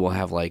that, we will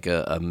have like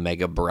a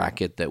mega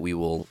bracket that we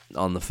will,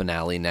 on the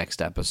finale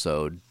next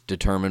episode,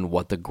 determine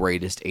what the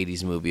greatest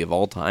 80s movie of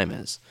all time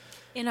is.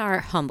 In our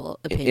humble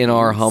opinion. In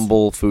our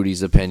humble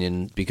foodies'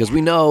 opinion, because we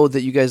know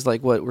that you guys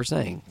like what we're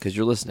saying, because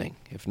you're listening.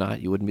 If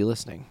not, you wouldn't be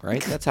listening,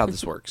 right? That's how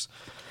this works.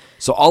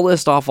 So I'll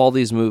list off all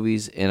these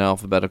movies in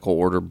alphabetical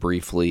order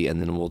briefly,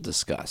 and then we'll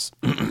discuss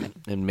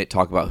and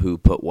talk about who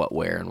put what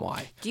where and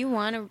why. Do you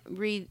want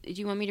me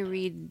to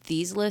read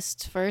these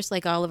lists first,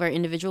 like all of our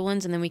individual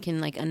ones, and then we can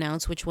like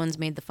announce which ones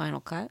made the final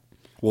cut?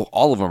 Well,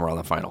 all of them are on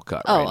the final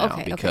cut right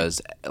now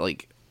because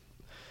like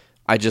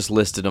I just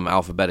listed them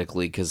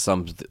alphabetically because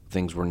some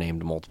things were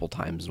named multiple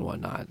times and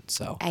whatnot.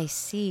 So I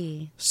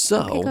see.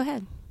 So okay, go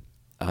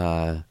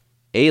ahead.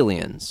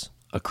 Aliens,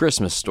 A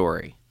Christmas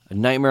Story, A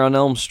Nightmare on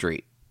Elm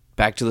Street,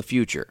 Back to the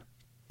Future,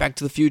 Back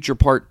to the Future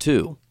Part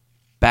 2,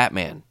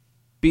 Batman,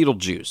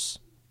 Beetlejuice,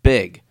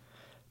 Big,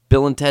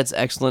 Bill and Ted's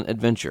Excellent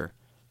Adventure,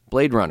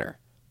 Blade Runner,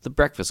 The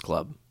Breakfast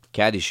Club,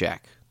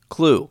 Caddyshack,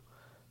 Clue,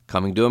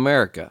 Coming to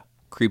America,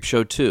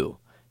 Creepshow 2,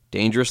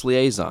 Dangerous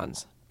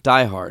Liaisons,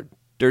 Die Hard,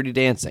 Dirty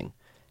Dancing,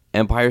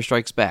 Empire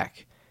Strikes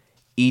Back,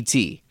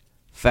 E.T.,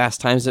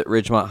 Fast Times at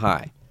Ridgemont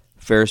High,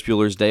 Ferris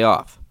Bueller's Day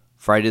Off,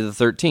 Friday the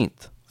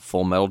 13th,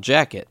 Full Metal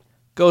Jacket,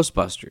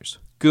 Ghostbusters,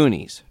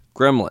 Goonies,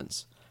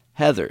 Gremlins,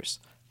 Heathers,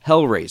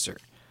 Hellraiser,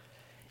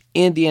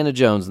 Indiana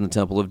Jones and the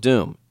Temple of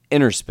Doom,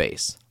 Inner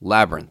Space,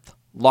 Labyrinth,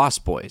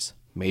 Lost Boys,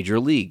 Major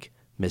League,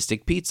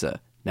 Mystic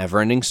Pizza,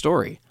 Neverending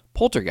Story,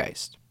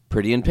 Poltergeist,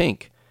 Pretty in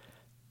Pink,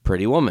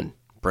 Pretty Woman,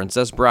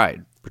 Princess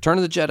Bride, Return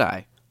of the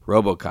Jedi,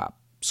 RoboCop,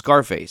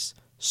 Scarface,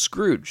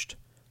 Scrooged,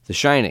 The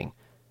Shining,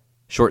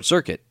 Short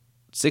Circuit,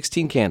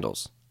 16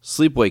 Candles,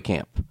 Sleepaway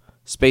Camp,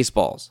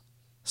 Spaceballs,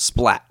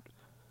 Splat,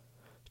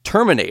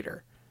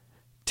 Terminator,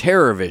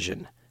 Terror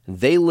Vision,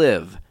 They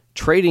Live,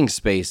 Trading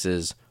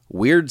Spaces,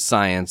 Weird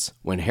Science,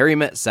 When Harry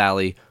Met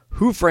Sally,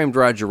 Who Framed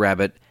Roger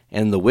Rabbit,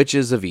 and The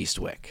Witches of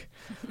Eastwick.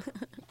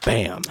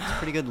 Bam.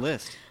 Pretty good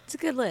list. It's a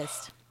good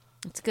list.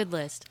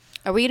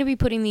 Are we going to be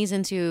putting these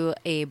into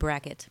a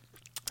bracket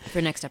for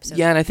next episode?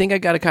 Yeah, and I think I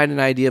got a kind of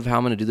an idea of how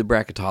I'm going to do the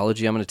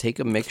bracketology. I'm going to take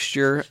a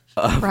mixture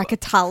of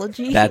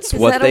bracketology. That's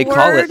what they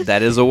call it.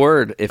 That is a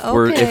word. If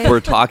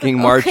we're talking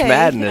March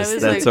Madness,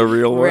 that's a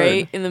real word.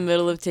 Right in the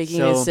middle of taking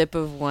a sip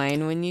of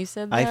wine when you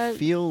said that. I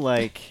feel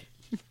like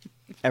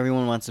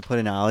everyone wants to put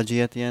an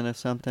ology at the end of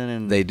something,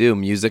 and they do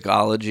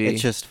musicology.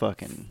 It's just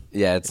fucking.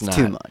 Yeah, it's not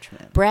too much,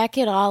 man.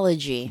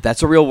 Bracketology.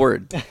 That's a real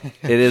word.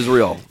 It is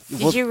real.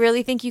 Did you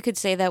really think you could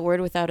say that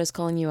word without us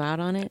calling you out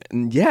on it?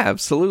 Yeah,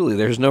 absolutely.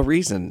 There's no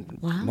reason.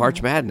 Wow.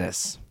 March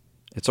Madness.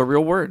 It's a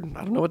real word.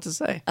 I don't know what to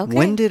say. Okay.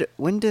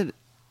 When did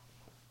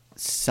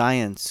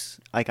science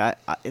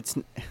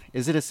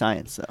is it a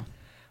science though?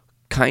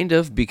 Kind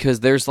of, because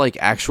there's like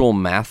actual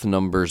math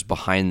numbers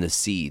behind the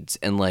seeds,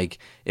 and like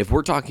if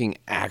we're talking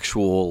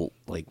actual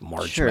like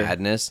March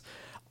Madness,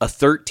 a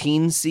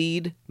 13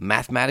 seed,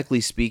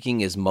 mathematically speaking,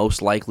 is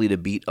most likely to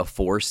beat a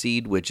 4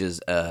 seed, which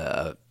is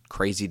a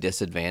crazy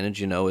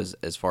disadvantage,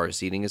 as far as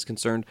seeding is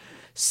concerned.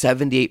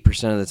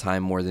 78% of the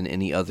time more than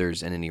any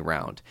others in any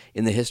round.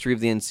 In the history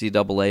of the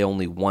NCAA,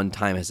 only one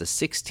time has a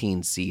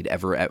 16 seed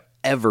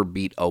ever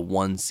beat a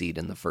 1 seed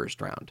in the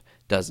first round.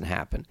 Doesn't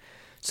happen.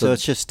 So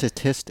it's just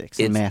statistics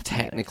and mathematics.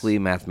 Technically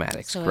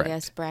mathematics, so correct. I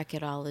guess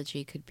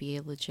bracketology could be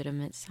a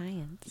legitimate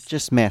science.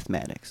 Just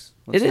mathematics.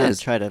 Let's not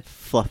try to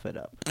fluff it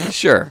up.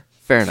 Sure,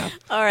 fair enough.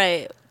 All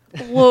right.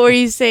 What were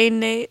you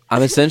saying, Nate?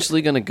 I'm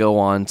essentially going to go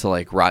on to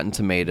like Rotten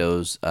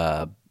Tomatoes,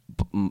 what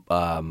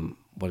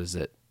is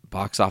it,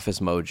 Box Office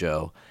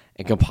Mojo,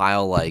 and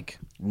compile like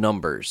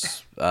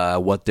numbers,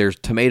 what their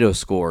tomato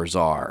scores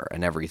are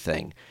and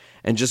everything,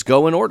 and just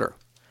go in order.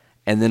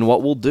 And then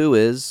what we'll do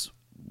is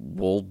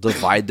we'll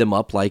divide them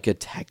up like a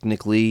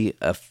technically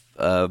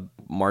a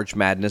March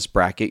Madness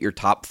bracket. Your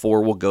top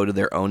 4 will go to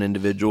their own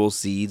individual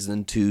seeds,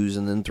 then 2s,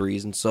 and then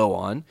 3s, and so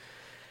on.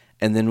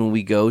 And then when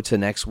we go to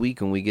next week,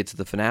 when we get to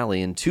the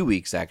finale, in 2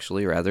 weeks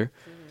actually, rather,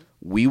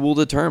 we will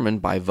determine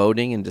by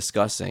voting and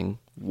discussing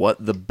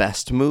what the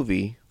best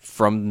movie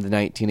from the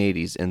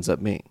 1980s ends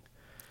up being.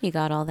 You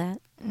got all that?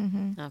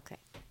 Mm-hmm. Okay.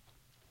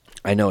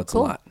 I know it's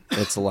Cool. a lot.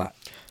 It's a lot.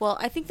 Well,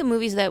 I think the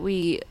movies that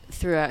we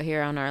threw out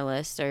here on our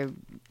list are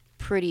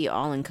pretty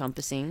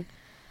all-encompassing.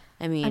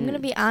 I mean... I'm going to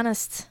be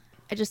honest.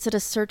 I just did a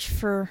search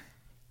for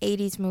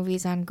 80s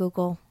movies on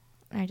Google.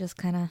 I just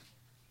kind of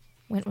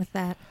went with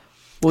that.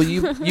 Well,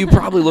 you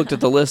probably looked at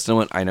the list and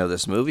went, I know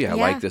this movie. I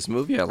Yeah. like this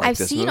movie. I like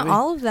this movie. I've seen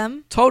all of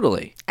them.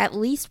 Totally. At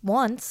least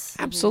once.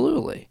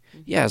 Absolutely.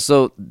 Yeah,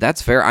 so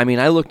that's fair. I mean,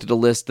 I looked at a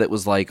list that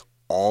was like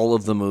all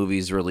of the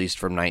movies released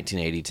from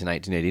 1980 to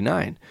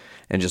 1989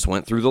 and just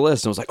went through the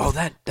list and was like, oh,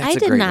 that's a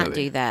great movie. I did not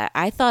do that.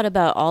 I thought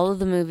about all of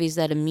the movies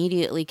that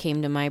immediately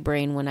came to my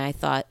brain when I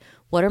thought,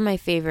 what are my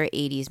favorite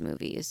 80s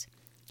movies?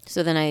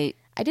 So then I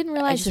didn't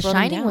realize The just wrote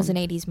them Shining was an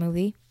down. 80s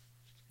movie.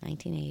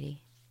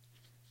 1980.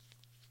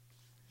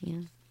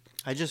 Yeah.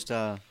 I just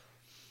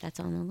that's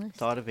on the list.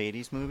 thought of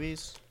 80s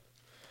movies,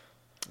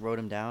 wrote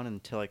them down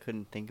until I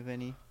couldn't think of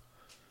any.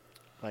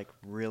 Like,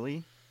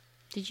 really?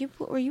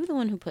 Were you the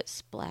one who put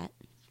Splat?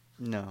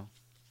 No.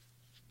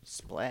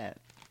 Splat.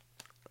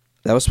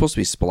 That was supposed to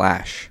be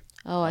Splash.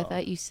 Oh, I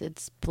thought you said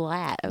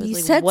Splat. I was You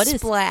like, said what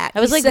is Splat. I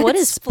was You like, said what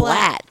is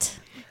Splat.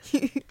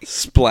 Splat?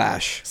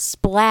 Splash.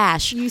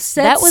 Splash. You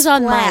said that was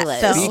on my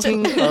Splat, list.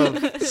 Speaking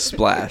of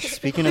Splash.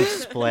 Speaking of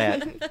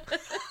Splat,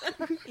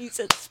 You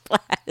said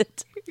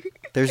Splat.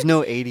 there's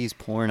no 80s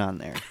porn on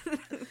there.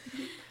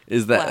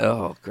 Is that... Wow.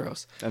 Oh,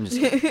 gross. I'm just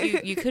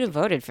kidding. you could have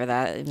voted for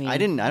that. I mean, I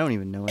don't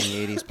even know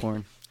any 80s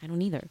porn. I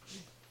don't either.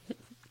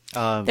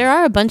 There There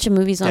are a bunch of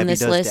movies on Debbie this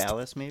Does list.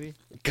 Dallas, maybe?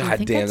 God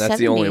think damn, that's that's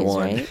the only 70s,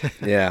 one. right?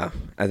 Yeah.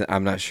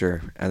 I'm not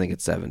sure. I think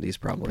it's 70s I'm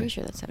probably. pretty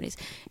sure that's 70s.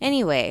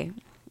 Anyway,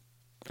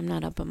 I'm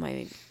not up on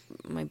my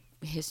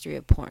history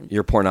of porn.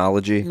 Your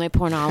pornology? My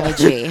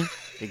pornology.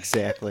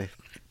 Exactly.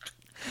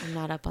 I'm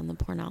not up on the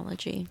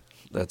pornology.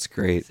 That's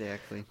great.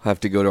 Exactly. I'll have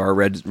to go to our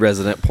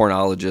resident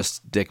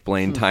pornologist, Dick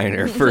Blaine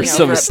Tyner, for Yeah,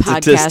 some over at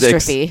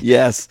statistics. Podcastrophe.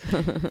 Yes.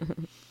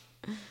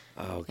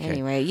 Okay.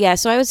 Anyway, yeah,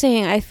 so I was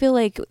saying I feel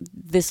like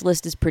this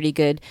list is pretty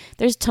good.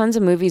 There's tons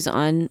of movies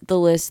on the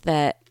list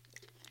that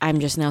I'm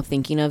just now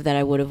thinking of that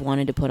I would have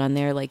wanted to put on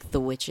there, like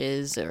The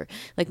Witches or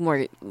like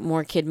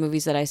more kid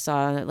movies that I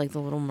saw, like The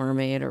Little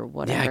Mermaid or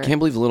whatever. Yeah, I can't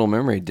believe Little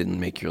Mermaid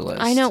didn't make your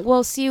list. I know.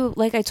 Well, see,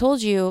 like I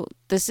told you,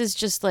 this is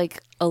just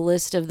like a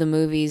list of the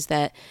movies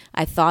that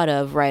I thought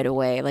of right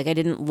away. Like I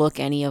didn't look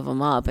any of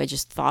them up. I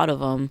just thought of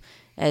them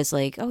as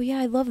like, oh yeah,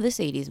 I love this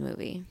 80s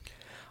movie.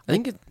 I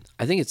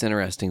think it's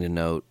interesting to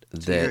note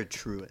So you're a that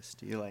truist.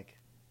 You're like,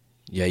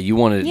 yeah, you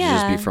wanted it to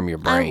just be from your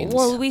brains.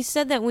 Well, we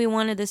said that we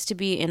wanted this to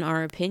be in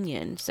our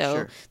opinion. So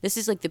Sure. this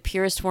is like the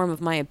purest form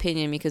of my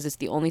opinion because it's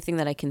the only thing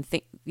that I can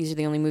think. These are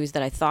the only movies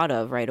that I thought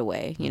of right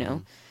away, you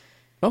know?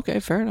 Okay,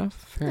 fair enough.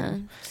 Fair Yeah.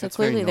 enough. So That's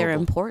very clearly they're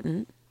noble.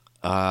 important.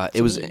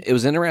 It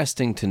was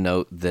interesting to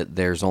note that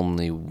there's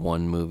only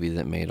one movie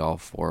that made all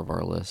four of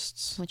our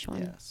lists. Which one?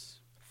 yes.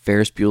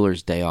 Ferris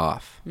Bueller's Day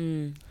Off.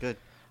 Good.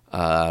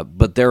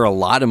 But there are a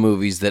lot of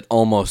movies that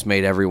almost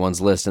made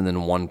everyone's list, and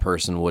then one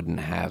person wouldn't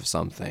have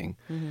something.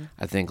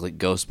 I think like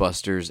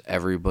Ghostbusters,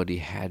 everybody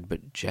had,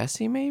 but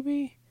Jesse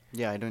maybe.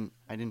 Yeah, I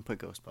didn't put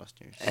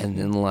Ghostbusters. And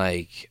then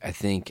like I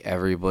think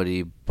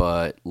everybody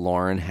but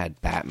Lauren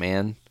had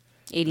Batman.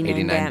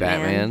 89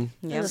 Batman.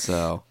 Yep.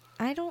 So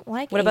I don't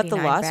like What about the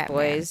 89 Lost Batman.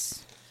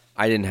 Boys?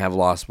 I didn't have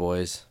Lost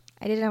Boys.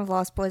 I didn't have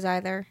Lost Boys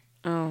either.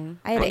 Oh,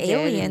 I had did, and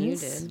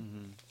Aliens. You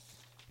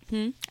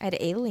did. I had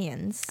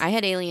Aliens. I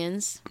had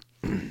Aliens.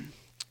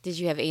 Did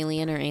you have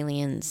Alien or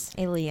Aliens?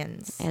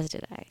 Aliens. As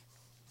did I.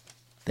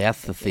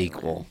 That's the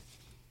sequel.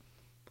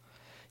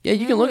 Yeah,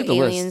 you can look at the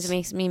Aliens list.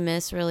 makes me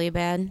miss really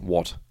bad.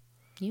 What?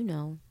 You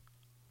know,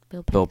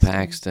 Bill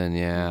Paxton,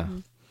 yeah.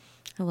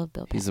 I love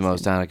Bill Paxton. He's the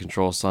most out of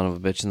control son of a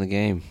bitch in the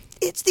game.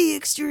 It's the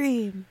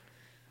extreme.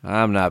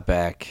 I'm not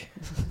back.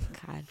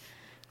 God,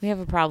 we have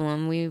a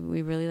problem. We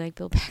really like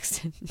Bill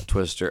Paxton.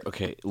 Twister.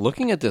 Okay,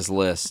 looking at this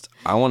list,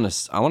 I want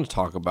to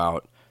talk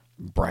about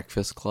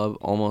Breakfast Club.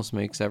 Almost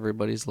makes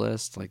everybody's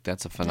list. Like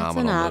that's a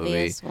phenomenal That's an movie.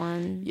 obvious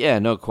one. Yeah,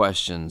 no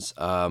questions.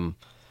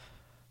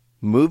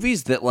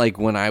 Movies that like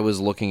when I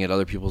was looking at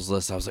other people's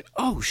lists, I was like,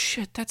 oh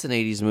shit, that's an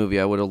 80s movie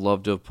I would have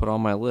loved to have put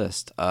on my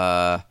list.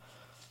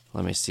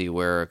 Let me see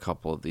where a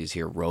couple of these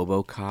here.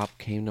 RoboCop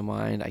came to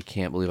mind. I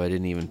can't believe I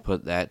didn't even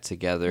put that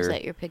together. Is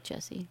that your pick,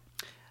 Jesse?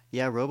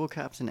 Yeah,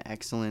 RoboCop's an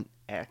excellent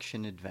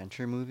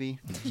action-adventure movie.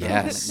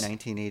 Yes. From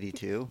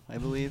 1982, I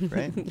believe,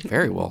 right?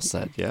 Very well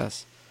said,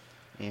 yes.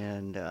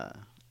 And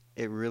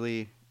it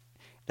really...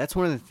 That's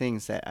one of the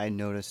things that I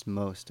noticed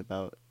most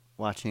about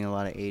watching a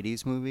lot of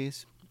 80s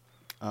movies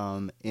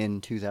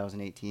in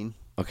 2018.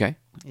 Okay.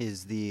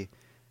 Is the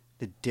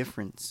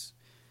difference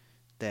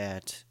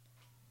that...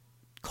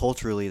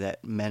 culturally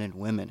that men and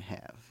women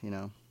have, you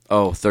know?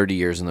 Oh, 30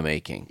 years in the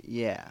making.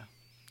 Yeah.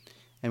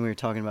 And we were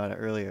talking about it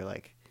earlier,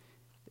 like,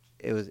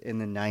 it was in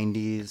the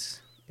 90s,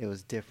 it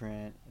was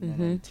different, and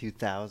then in the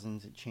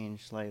 2000s it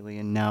changed slightly,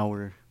 and now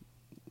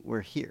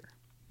we're here.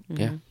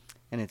 Yeah.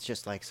 And it's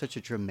just, like, such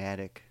a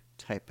dramatic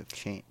type of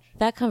change.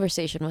 that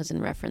conversation was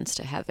in reference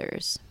to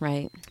Heathers,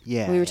 right?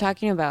 Yeah. We were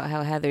talking about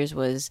how Heathers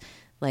was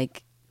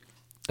like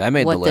That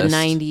made what the list. the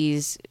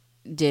 90s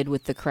did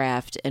with The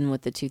Craft and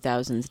what the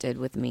 2000s did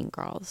with Mean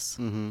Girls.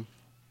 Mm-hmm.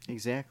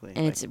 Exactly.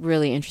 And it's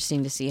really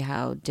interesting to see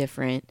how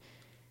different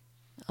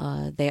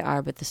they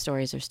are, but the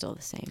stories are still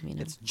the same, you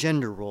know. It's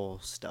gender role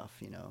stuff,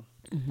 you know,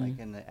 Mm-hmm. like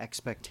in the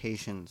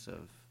expectations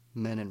of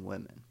men and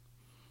women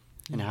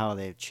and how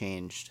they've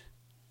changed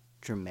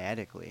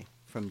dramatically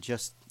from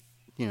just,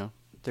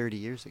 30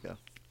 years ago.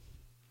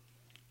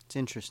 It's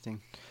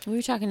interesting. We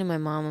were talking to my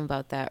mom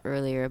about that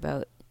earlier,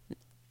 about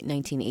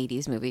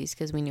 1980s movies,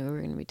 because we knew we were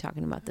going to be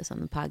talking about this on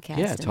the podcast.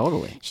 Yeah, and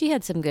totally. She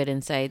had some good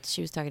insights.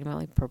 She was talking about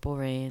like Purple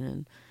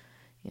Rain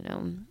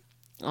and,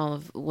 all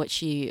of what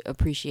she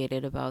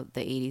appreciated about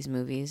the 80s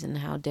movies and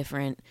how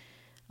different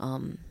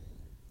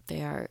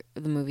the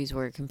movies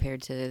were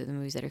compared to the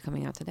movies that are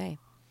coming out today.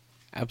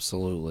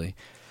 Absolutely.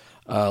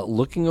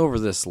 Looking over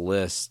this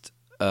list,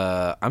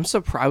 I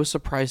was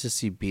surprised to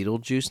see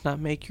Beetlejuice not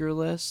make your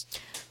list.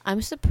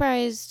 I'm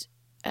surprised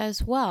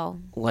as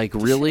well. Like,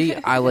 really?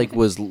 I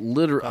was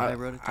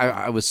literally...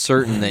 I was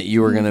certain that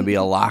you were going to be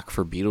a lock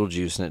for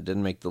Beetlejuice, and it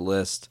didn't make the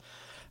list.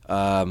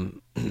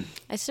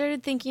 I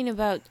started thinking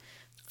about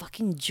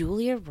fucking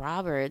Julia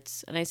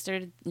Roberts, and I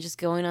started just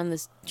going on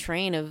this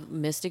train of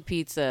Mystic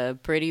Pizza,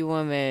 Pretty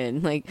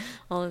Woman, like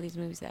all of these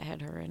movies that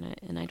had her in it,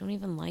 and I don't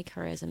even like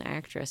her as an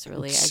actress,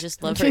 really. I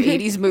just love her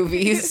 80s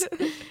movies.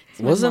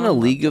 Wasn't A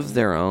League of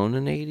Their Own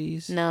in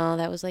 80s? No,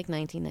 that was like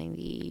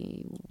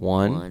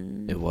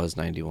 1991. It was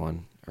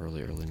 91,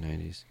 early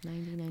 90s.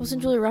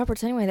 Wasn't Julia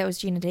Roberts anyway? That was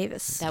Gina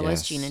Davis. That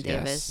was Gina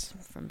Davis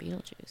from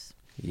Beetlejuice.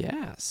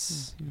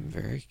 Yes,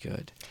 very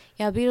good.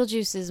 Yeah,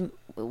 Beetlejuice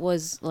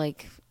was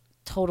like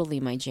totally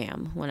my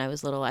jam when I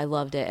was little. I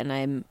loved it, and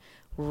I'm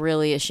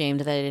really ashamed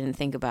that I didn't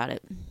think about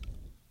it.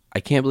 I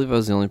can't believe I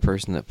was the only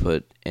person that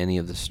put any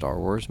of the Star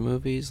Wars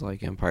movies,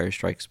 like Empire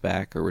Strikes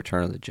Back or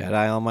Return of the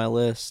Jedi, on my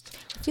list.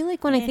 I feel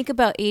like when I think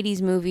about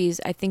 80s movies,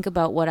 I think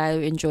about what I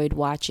enjoyed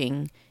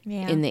watching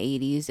in the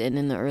 80s and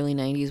in the early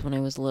 90s when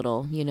I was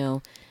little,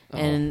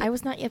 And I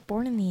was not yet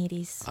born in the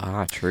 80s.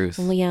 Ah, truth.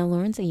 Well, yeah,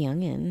 Lauren's a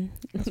youngin'.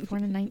 I was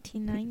born in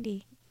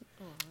 1990.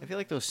 I feel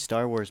like those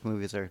Star Wars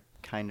movies are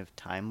kind of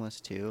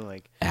timeless too.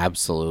 Like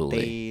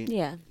absolutely.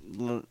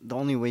 The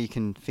only way you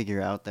can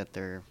figure out that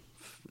they're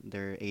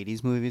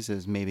 80s movies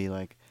is maybe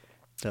like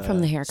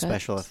from the haircuts,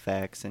 special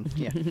effects, and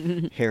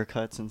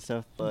haircuts and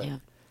stuff. But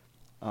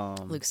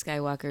Luke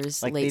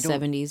Skywalker's like late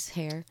 70s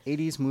hair.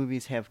 80s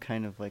movies have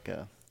kind of like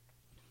a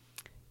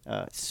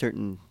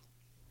certain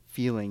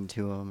feeling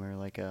to them, or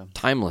like a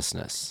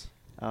timelessness.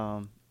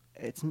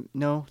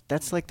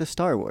 That's like the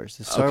Star Wars.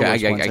 The Star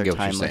Wars ones are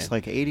timeless.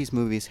 Like 80s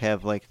movies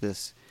have like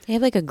this. They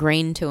have like a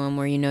grain to them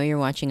where you're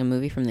watching a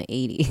movie from the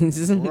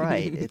 80s.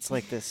 Right. It's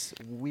like this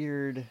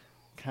weird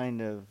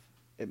kind of.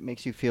 It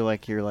makes you feel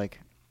like you're like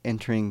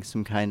entering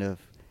some kind of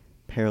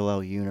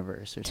parallel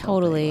universe or something.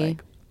 Totally.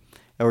 Like,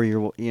 or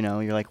you're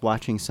like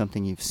watching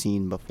something you've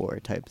seen before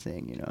type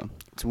thing.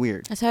 It's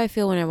weird. That's how I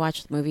feel when I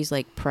watch movies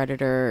like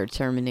Predator or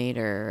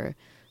Terminator, or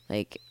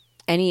like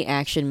any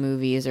action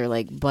movies or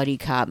like buddy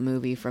cop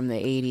movie from the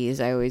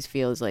 80s. I always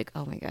feel is like,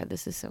 oh my god,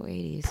 this is so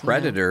 80s.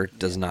 Predator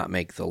does not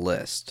make the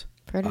list.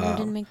 Predator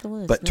didn't make the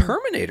list. But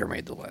Terminator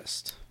made the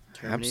list.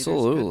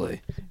 Absolutely.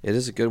 It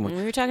is a good one.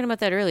 We were talking about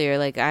that earlier.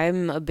 Like,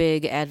 I'm a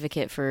big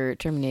advocate for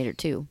Terminator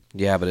 2.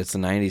 Yeah, but it's a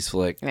 90s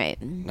flick.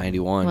 Right.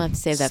 91. We'll have to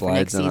save that for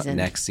next season.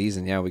 Next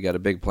season, yeah, we got a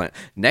big plan.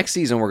 Next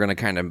season, we're going to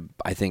kind of,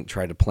 I think,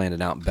 try to plan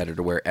it out better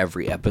to where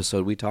every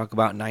episode we talk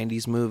about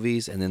 90s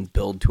movies and then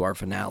build to our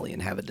finale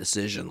and have a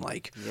decision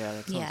like... Yeah,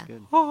 that sounds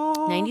good.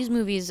 90s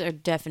movies are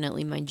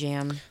definitely my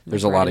jam.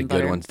 There's a lot of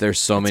good ones. There's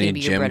so many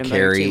Jim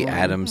Carrey,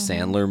 Adam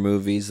Sandler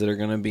movies that are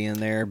going to be in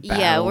there.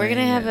 Yeah, we're going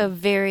to have a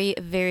very,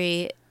 very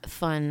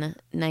fun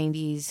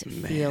 90s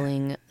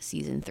feeling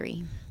season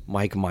 3.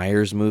 Mike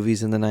Myers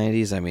movies in the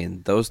 90s. I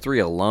mean, those three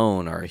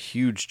alone are a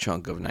huge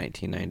chunk of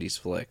 1990s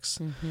flicks.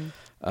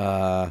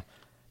 Mm-hmm.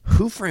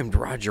 Who Framed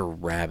Roger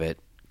Rabbit?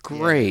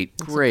 Great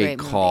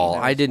call.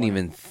 I didn't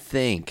even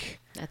think.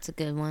 That's a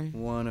good one.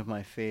 One of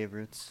my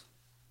favorites.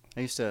 I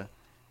used to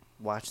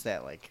watch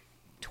that like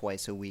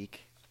twice a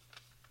week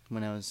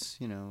when I was,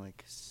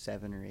 like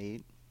 7 or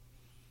 8.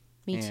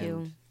 Me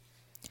too.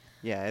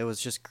 Yeah, it was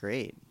just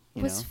great.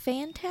 Was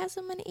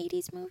Phantasm an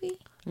 80s movie?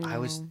 No. I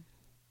was...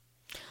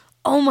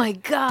 Oh my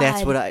god!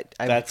 That's what I'm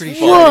That's pretty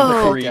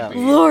Whoa, sure.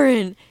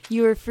 Lauren,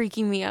 you were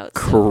freaking me out.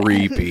 So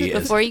Creepy.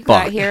 Before you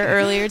got here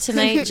earlier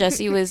tonight,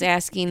 Jesse was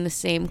asking the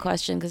same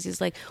question because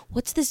he's like,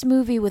 "What's this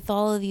movie with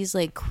all of these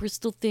like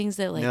crystal things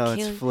that like?" No,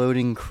 it's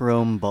floating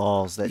chrome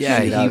balls that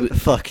shoot he out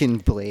fucking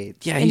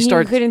blades. Yeah, and he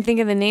couldn't think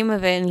of the name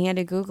of it, and he had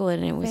to Google it,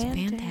 and it was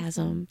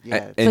Phantasm.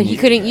 Yeah, but he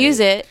couldn't use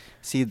it.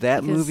 See,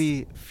 that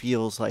movie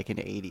feels like an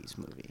 80s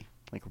movie.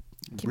 Like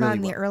Came out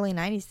in the early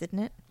 90s, didn't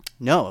it?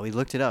 No, we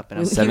looked it up. And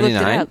I was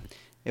 79?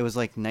 It was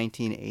like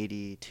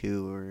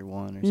 1982 or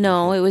 1 or something.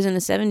 No, it was in the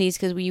 70s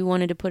because you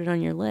wanted to put it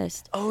on your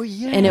list. Oh,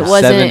 yeah. And it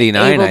wasn't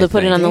 79, able to I put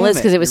it think. on the Damn list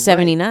because it, it was you're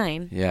right.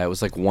 79. Yeah, it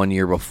was like 1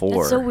 year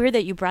before. It's so weird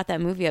that you brought that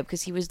movie up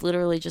because he was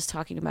literally just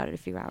talking about it a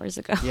few hours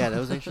ago. Yeah, that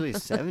was actually a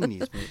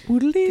 70s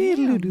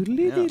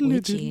movie. Yeah.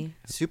 Witchy.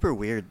 Super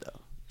weird, though.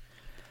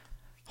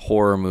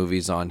 Horror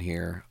movies on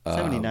here.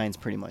 79's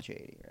pretty much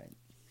 80, right?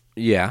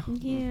 Yeah.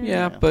 Yeah.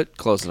 Yeah, but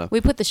close enough. We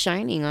put The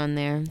Shining on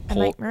there. A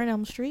Nightmare on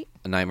Elm Street.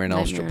 A Nightmare on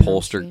Elm Street, Nightmare on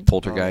Elm Street.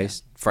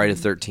 Poltergeist, Friday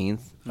the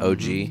 13th,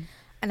 OG.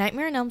 A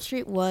Nightmare on Elm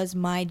Street was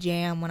my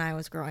jam when I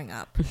was growing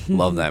up.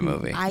 Love that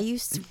movie.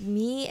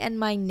 Me and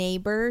my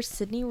neighbor,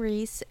 Sydney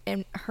Reese,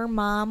 and her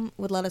mom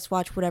would let us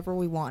watch whatever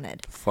we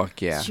wanted.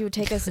 Fuck yeah. She would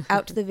take us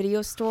out to the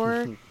video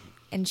store,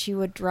 and she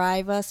would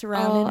drive us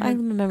around Oh, in I her,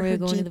 remember her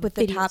going to Jeep the with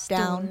the video top store.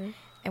 down.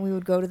 And we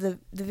would go to the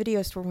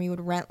video store and we would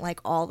rent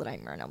like all the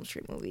Nightmare on Elm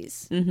Street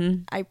movies.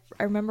 Mm-hmm. I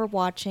remember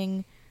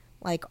watching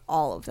like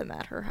all of them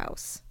at her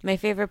house. My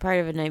favorite part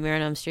of A Nightmare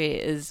on Elm Street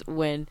is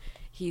when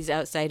he's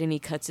outside and he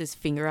cuts his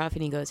finger off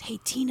and he goes, "Hey,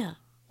 Tina,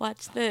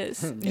 watch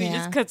this." And he Yeah.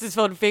 just cuts his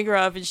phone finger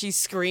off and she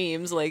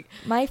screams like.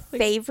 My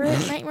favorite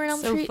Nightmare on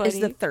Elm So Street is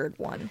the funny. third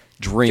one.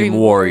 Dream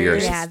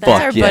Warriors. Yeah, Fuck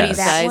that's our yes. buddy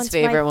That size one's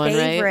favorite my one,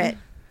 favorite. right?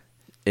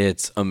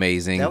 It's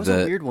amazing. That was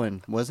a weird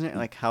one, wasn't it?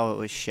 Like how it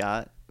was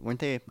shot. Weren't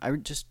they? I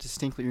just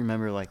distinctly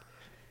remember like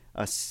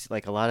a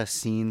lot of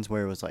scenes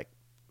where it was like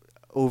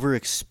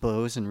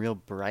overexposed and real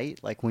bright,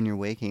 like when you're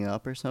waking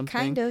up or something.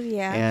 Kind of,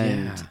 yeah.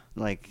 And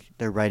like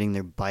they're riding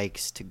their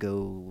bikes to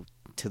go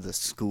to the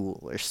school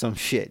or some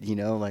shit, you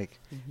know? Like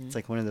it's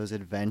like one of those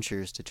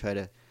adventures to try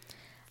to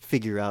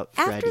figure out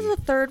Freddy. After the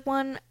third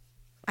one,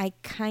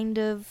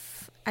 the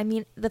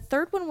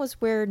third one was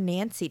where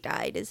Nancy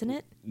died, isn't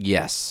it?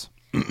 Yes.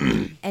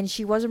 And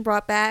she wasn't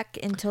brought back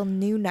until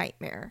New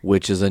Nightmare.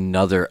 Which is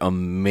another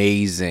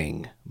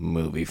amazing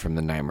movie from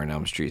the Nightmare on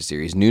Elm Street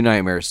series. New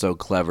Nightmare is so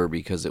clever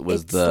because it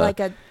was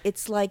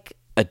It's like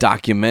a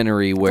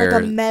documentary where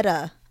like a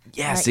meta.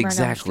 Yes, Nightmare on Elm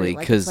exactly, Street.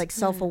 Like, 'cause it's like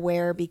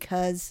self-aware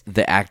because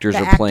the actors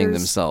are playing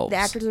themselves. The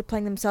actors are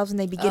playing themselves, and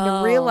they begin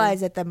to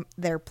realize that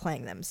they're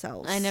playing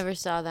themselves. I never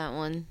saw that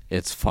one.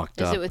 It's fucked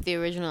Is up. it with the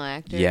original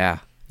actor? Yeah,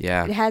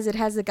 yeah. It has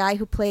the guy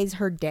who plays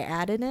her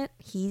dad in it.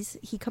 He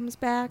comes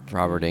back.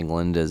 Robert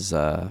Englund is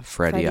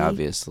Freddy,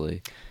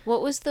 obviously.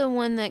 What was the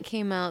one that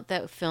came out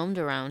that filmed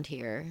around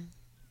here?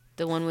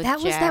 The one with Jack.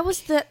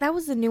 That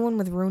was the new one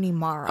with Rooney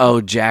Mara.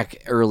 Oh,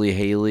 Jack Earl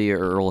Haley.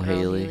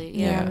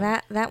 Yeah,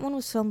 that one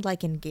was filmed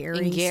like in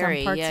Gary.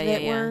 Some parts of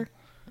it were.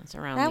 That's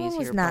around that these one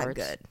was here not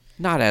parts. good.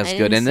 Not as I good.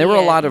 didn't And there see were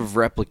a it. lot of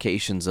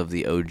replications of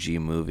the OG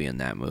movie in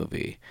that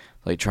movie.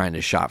 Like trying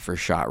to shot for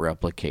shot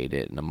replicate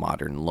it in a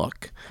modern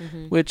look.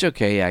 Which,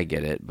 okay, I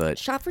get it, but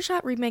Shot for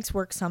shot remakes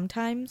work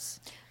sometimes.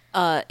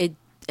 And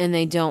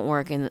they don't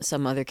work in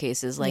some other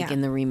cases, like Yeah.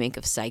 in the remake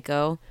of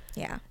Psycho.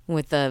 Yeah.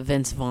 With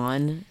Vince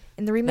Vaughn.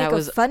 In the remake That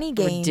was of Funny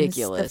Games.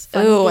 ridiculous. The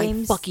Funny Oh,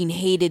 Games, I fucking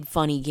hated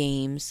Funny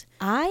Games.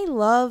 I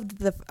loved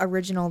the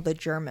original, the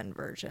German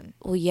version.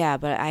 Well, yeah,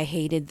 but I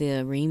hated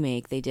the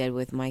remake they did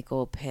with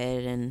Michael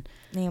Pitt and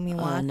Naomi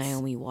Watts.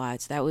 Naomi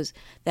Watts.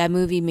 That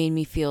movie made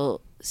me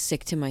feel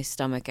sick to my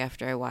stomach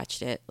after I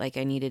watched it. Like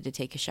I needed to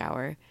take a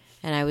shower,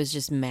 and I was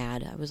just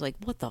mad. I was like,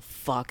 "What the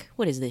fuck?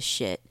 What is this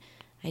shit?"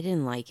 I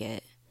didn't like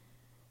it,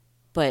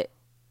 but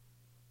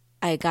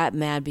I got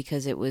mad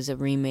because it was a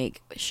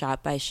remake,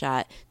 shot by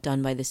shot,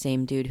 done by the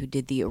same dude who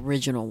did the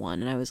original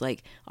one, and I was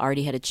like,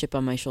 already had a chip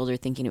on my shoulder,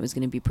 thinking it was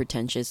going to be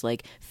pretentious,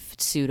 like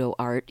pseudo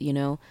art, you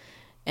know.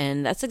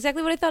 And that's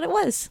exactly what I thought it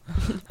was.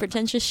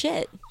 Pretentious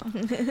shit.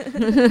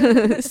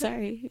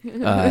 Sorry.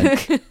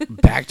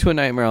 back to A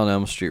Nightmare on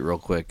Elm Street real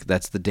quick.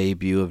 That's the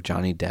debut of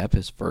Johnny Depp,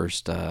 his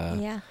first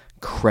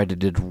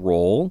credited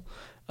role.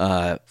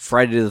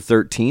 Friday the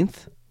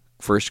 13th,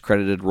 first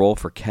credited role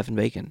for Kevin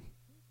Bacon.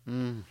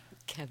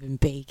 Kevin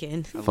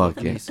Bacon.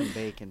 Fuck yeah. Some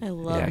bacon. I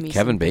love me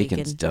Kevin some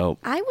Bacon's bacon. dope.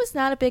 I was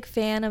not a big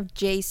fan of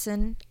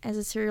Jason as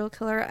a serial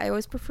killer. I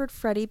always preferred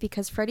Freddy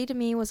because Freddy to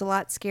me was a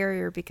lot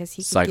scarier because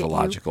he could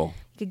Psychological.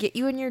 Get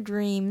you in your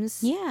dreams.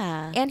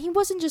 Yeah. And he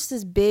wasn't just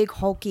this big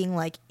hulking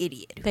like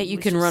idiot That who you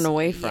was can just- run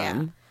away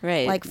from.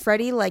 Right. Like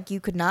Freddy, like you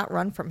could not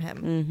run from him.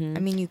 Mm-hmm. I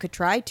mean, you could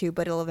try to,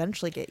 but it'll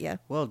eventually get you.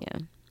 Well, yeah.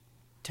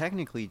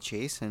 Technically,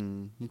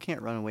 Jason, you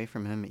can't run away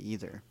from him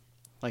either.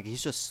 Like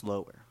he's just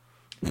slower.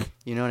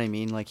 You know what I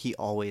mean? Like he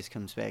always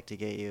comes back to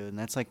get you, and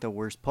that's like the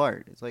worst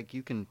part. It's like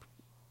you can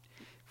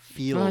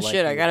feel. Oh like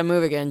shit! I you're- gotta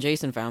move again.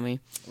 Jason found me.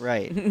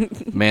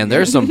 Right. Man,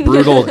 there's some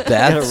brutal deaths.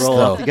 You gotta roll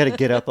though. off. You gotta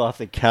get up off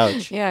the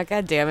couch. Yeah,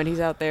 god damn it, he's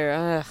out there.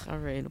 Ugh, all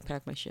right, I'll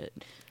pack my shit.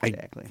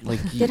 Exactly.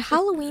 Did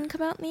Halloween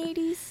come out in the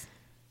 80s?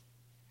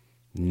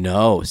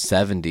 No,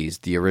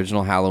 70s. The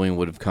original Halloween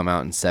would have come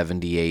out in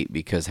 78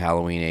 because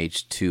Halloween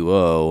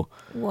H2O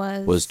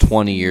was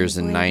 20 years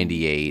in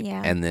 98,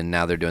 yeah. and then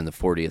now they're doing the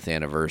 40th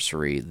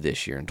anniversary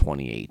this year in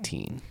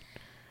 2018.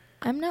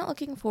 I'm not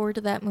looking forward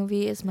to that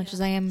movie as much as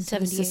I am to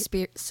the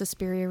 78.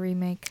 Suspiria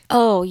remake.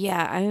 Oh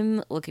yeah,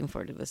 I'm looking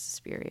forward to the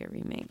Suspiria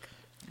remake.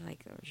 I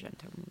like the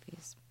Argento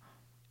movies.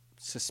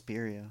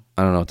 Suspiria.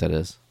 I don't know what that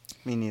is.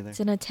 Me neither. It's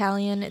an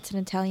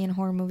Italian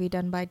horror movie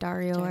done by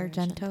Dario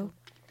Argento.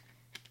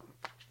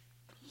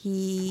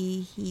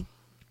 He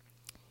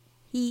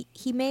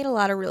made a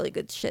lot of really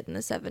good shit in the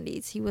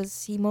 70s.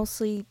 He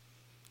mostly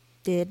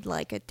did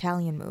like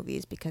Italian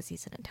movies because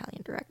he's an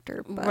Italian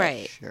director. But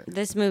Right. Sure.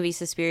 This movie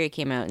Suspiria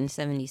came out in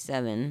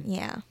 1977.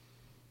 Yeah.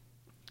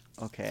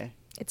 Okay.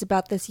 It's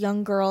about this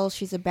young girl.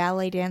 She's a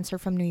ballet dancer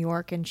from New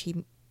York, and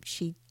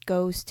she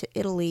goes to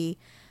Italy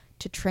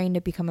to train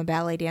to become a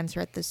ballet dancer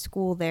at the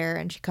school there,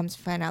 and she comes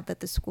to find out that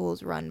the school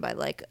is run by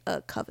like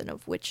a coven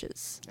of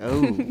witches.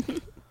 Oh.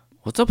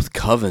 What's up with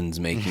covens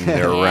making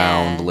their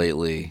round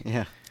lately?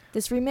 Yeah.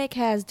 This remake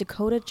has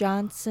Dakota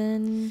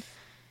Johnson,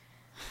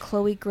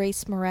 Chloe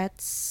Grace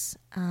Moretz,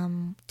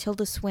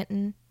 Tilda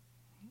Swinton,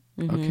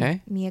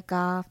 Okay. Mia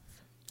Goth.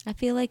 I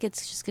feel like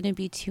it's just going to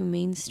be too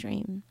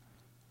mainstream.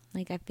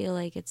 Like, I feel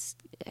like it's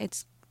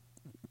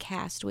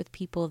cast with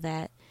people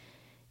that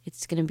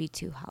it's going to be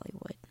too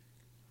Hollywood.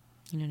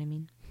 You know what I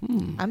mean?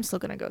 I'm still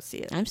going to go see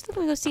it. I'm still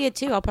going to go see it,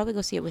 too. I'll probably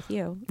go see it with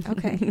you.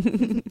 Okay.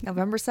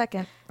 November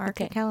 2nd. Mark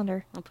your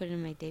calendar. I'll put it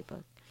in my date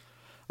book.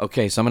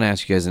 Okay, so I'm going to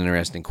ask you guys an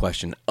interesting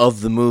question.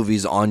 Of the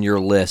movies on your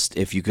list,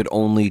 if you could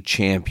only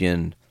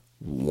champion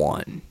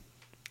one.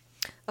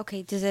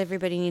 Okay, does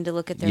everybody need to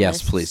look at their Yes,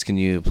 lists? please. Can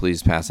you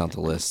please pass out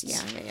the lists?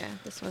 Yeah.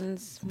 This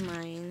one's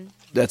mine.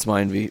 That's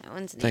mine, V. That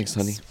one's Thanks,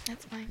 Nate's. honey.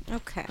 That's mine.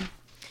 Okay.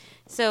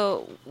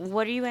 So,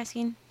 what are you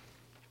asking?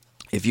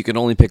 If you could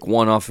only pick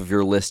one off of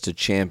your list to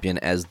champion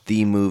as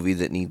the movie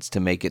that needs to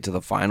make it to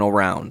the final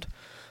round,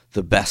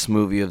 the best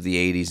movie of the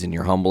 80s in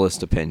your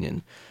humblest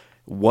opinion,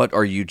 what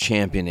are you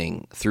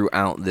championing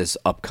throughout this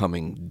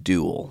upcoming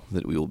duel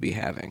that we will be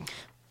having?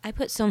 I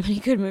put so many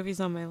good movies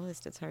on my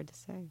list, it's hard to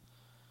say.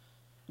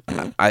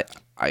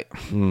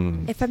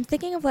 If I'm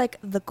thinking of like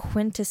the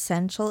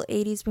quintessential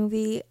 80s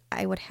movie,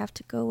 I would have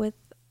to go with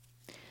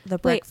The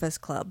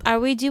Breakfast Club. Are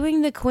we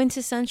doing the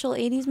quintessential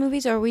 80s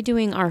movies, or are we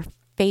doing our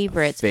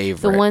favorites?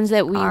 Favorite. The ones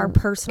that we... Our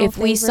personal If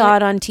we saw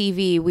it on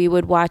TV, we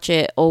would watch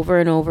it over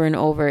and over and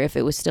over if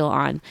it was still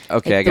on.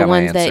 Okay, like I got my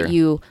the ones answer. that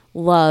you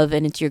love,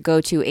 and it's your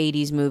go-to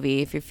 80s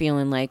movie if you're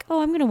feeling like,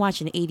 oh, I'm going to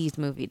watch an 80s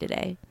movie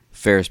today.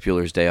 Ferris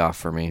Bueller's Day Off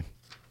for me.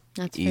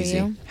 That's for Easy.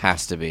 you?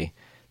 Has to be.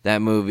 That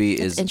movie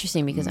It's is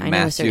interesting because I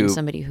know a certain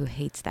somebody who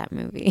hates that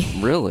movie.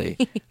 Really?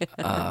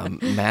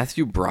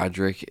 Matthew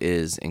Broderick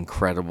is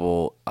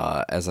incredible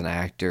as an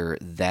actor.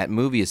 That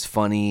movie is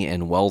funny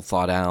and well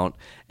thought out.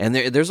 And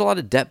there's a lot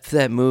of depth to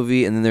that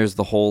movie. And then there's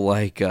the whole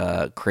like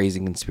crazy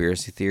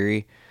conspiracy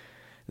theory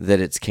that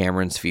it's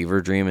Cameron's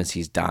fever dream as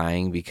he's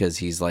dying because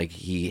he's like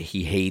he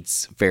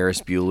hates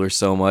Ferris Bueller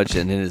so much.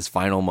 And in his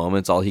final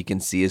moments, all he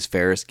can see is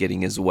Ferris getting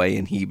his way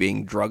and he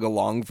being drug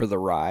along for the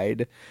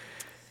ride.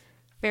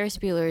 Ferris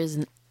Bueller is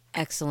an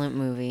excellent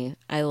movie.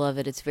 I love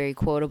it. It's very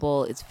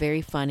quotable. It's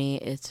very funny.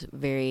 It's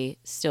very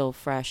still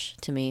fresh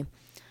to me.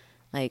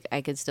 Like,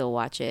 I could still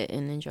watch it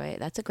and enjoy it.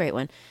 That's a great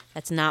one.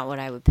 That's not what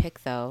I would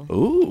pick, though.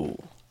 Ooh.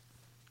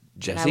 But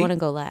Jesse? I want to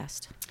go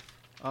last.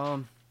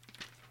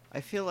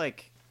 I feel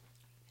like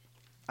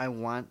I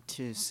want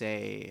to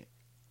say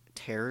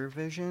Terror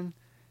Vision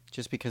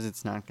just because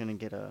it's not going to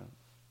get a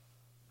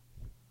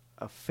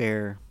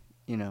fair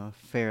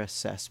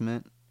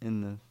assessment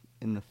in the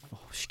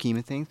scheme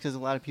of things because a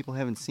lot of people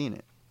haven't seen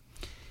it,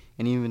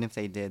 and even if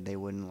they did, they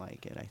wouldn't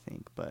like it. I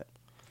think, but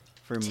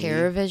for me,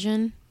 Terror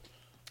Vision.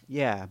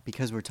 Yeah,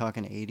 because we're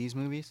talking 80s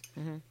movies.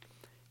 Mm-hmm.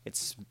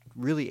 It's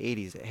really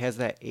 80s. It has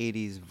that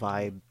 80s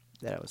vibe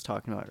that I was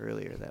talking about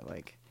earlier. That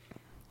like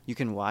you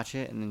can watch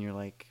it and then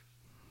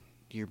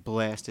you're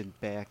blasted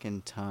back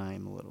in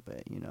time a little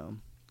bit. You know,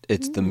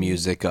 It's the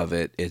music of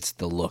it. It's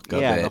the look of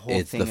Yeah, it. the whole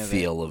It's thing the of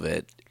feel of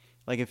it.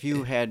 like if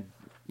you had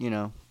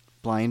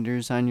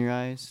blinders on your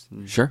eyes.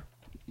 And Sure.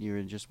 You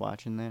were just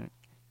watching that.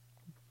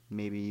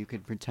 Maybe you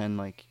could pretend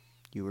like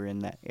you were in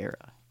that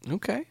era.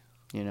 Okay.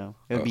 It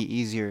would be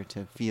easier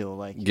to feel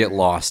like Get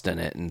lost in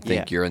it and think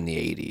Yeah. you're in the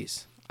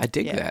 80s. I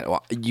dig Yeah. that.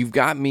 Well, you've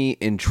got me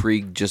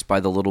intrigued just by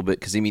the little bit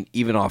because, I mean,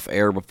 even off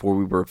air before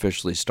we were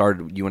officially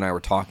started, you and I were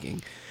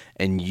talking,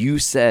 and you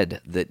said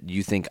that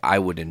you think I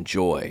would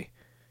enjoy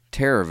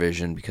Terror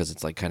Vision because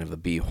it's like kind of a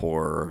B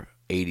horror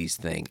 80s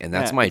thing, and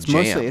that's my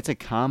jam. It's a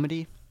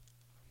comedy.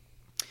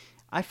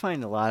 I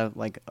find a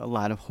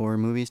lot of horror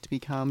movies to be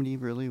comedy,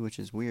 really, which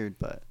is weird,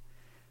 but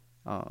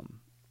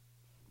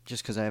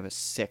just because I have a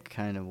sick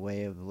kind of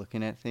way of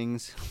looking at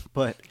things,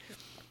 but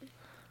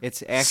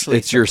it's actually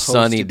it's your supposed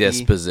sunny to be-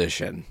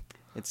 disposition.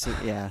 It's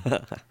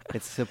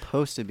it's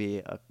supposed to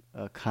be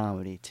a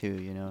comedy too,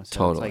 So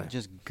Totally. it's like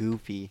just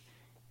goofy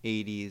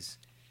 80s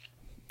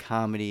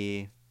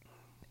comedy,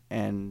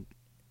 and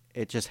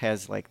it just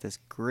has like this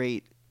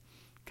great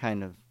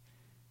kind of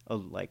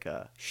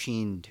a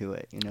sheen to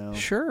it,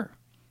 Sure.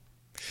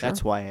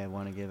 That's why I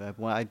want to give it.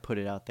 Well, I'd put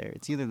it out there.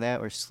 It's either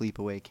that or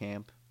Sleepaway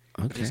Camp,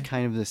 which is Okay.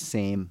 kind of the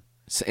same.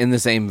 In the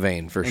same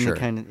vein, for In the sure.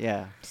 kind of,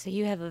 yeah. So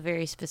you have a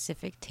very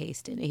specific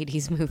taste in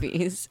 80s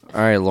movies. All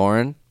right,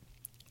 Lauren.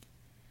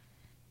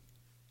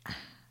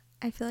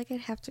 I feel like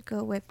I'd have to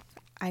go with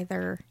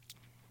either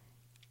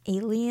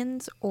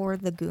Aliens or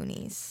The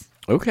Goonies.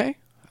 Okay.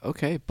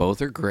 Okay,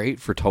 both are great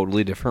for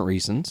totally different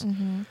reasons.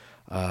 Mhm.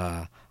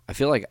 I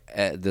feel like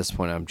at this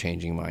point I'm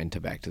changing mine to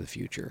Back to the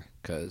Future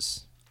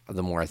because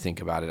the more I think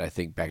about it, I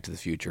think Back to the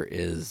Future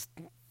is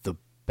the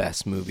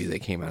best movie that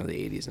came out of the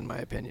 80s, in my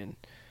opinion.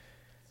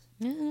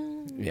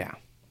 Yeah.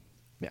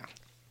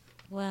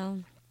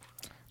 Well,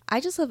 I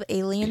just love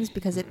Aliens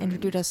because it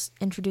introduced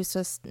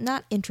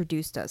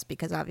us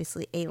because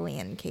obviously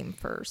Alien came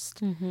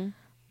first.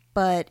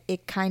 But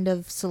it kind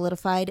of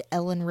solidified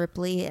Ellen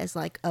Ripley as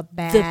like a the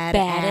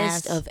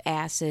baddest ass of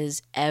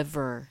asses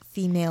ever.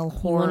 female You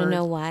horror. want to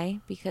know why?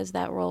 Because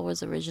that role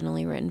was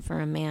originally written for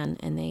a man,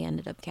 and they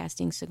ended up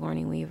casting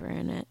Sigourney Weaver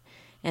in it,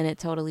 and it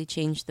totally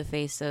changed the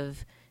face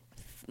of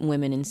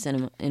women in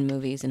cinema, in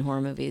movies, and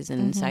horror movies,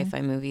 and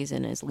sci-fi movies,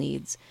 and as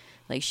leads.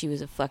 Like, she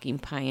was a fucking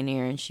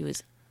pioneer, and she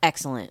was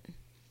excellent.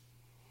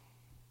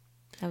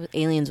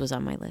 Aliens was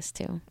on my list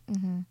too.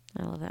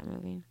 I love that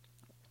movie.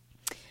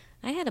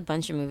 I had a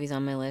bunch of movies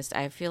on my list.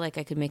 I feel like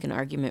I could make an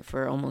argument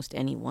for almost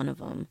any one of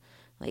them.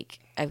 Like,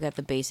 I've got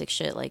the basic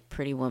shit like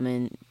Pretty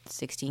Woman,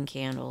 16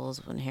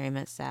 Candles, When Harry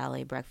Met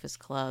Sally, Breakfast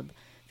Club,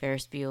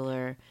 Ferris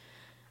Bueller.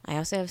 I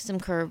also have some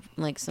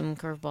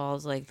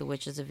curveballs like The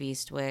Witches of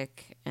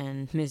Eastwick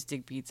and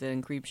Mystic Pizza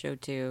and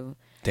Creepshow 2.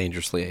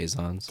 Dangerous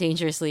Liaisons.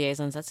 Dangerous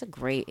Liaisons. That's a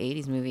great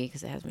 80s movie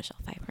because it has Michelle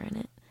Pfeiffer in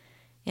it.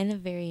 And a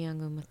very young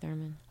Uma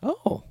Thurman.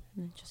 Oh.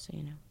 Just so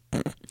you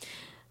know.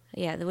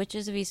 Yeah, The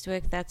Witches of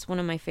Eastwick, that's one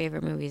of my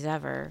favorite movies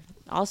ever.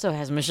 Also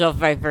has Michelle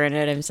Pfeiffer in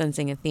it. I'm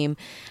sensing a theme.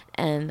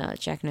 And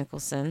Jack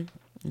Nicholson.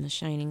 And The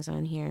Shining's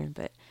on here.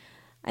 But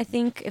I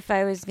think if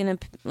I was going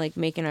to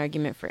make an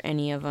argument for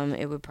any of them,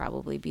 it would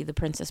probably be The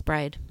Princess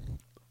Bride.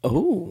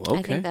 Oh, okay.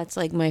 I think that's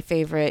like my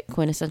favorite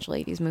quintessential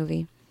 80s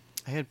movie.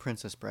 I had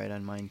Princess Bride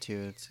on mine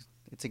too.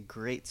 It's a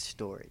great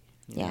story.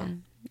 you Yeah, know?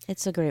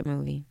 it's a great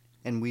movie.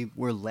 And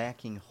we're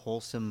lacking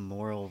wholesome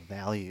moral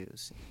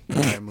values in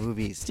our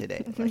movies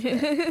today.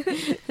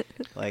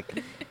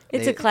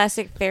 It's a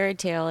classic fairy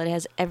tale. It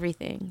has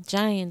everything: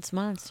 giants,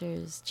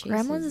 monsters, chases.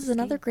 Gremlins is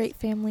another great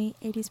family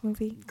 80s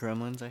movie.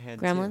 Gremlins I had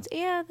Gremlins, too.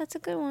 yeah, that's a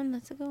good one.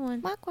 That's a good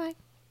one. Mogwai.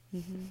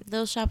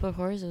 Little Shop of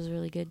Horrors was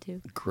really good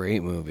too.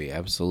 Great movie,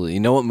 absolutely. You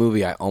know what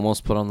movie I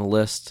almost put on the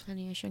list?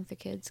 Honey, I Shrunk the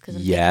Kids because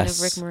I'm thinking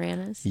of Rick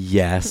Moranis.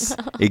 Yes,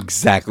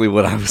 exactly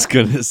what I was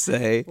gonna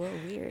say. Whoa,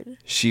 weird.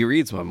 She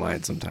reads my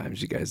mind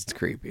sometimes, you guys. It's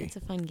creepy. It's a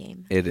fun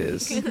game. It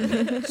is.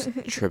 Just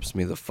trips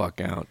me the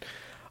fuck out.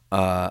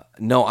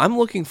 No, I'm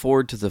looking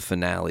forward to the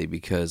finale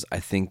because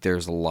I think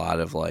there's a lot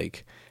of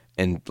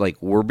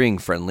we're being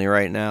friendly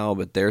right now,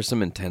 but there's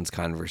some intense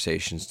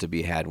conversations to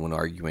be had when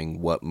arguing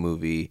what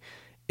movie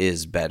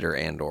is better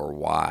and or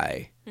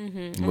why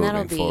moving And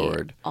that'll be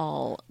forward.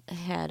 all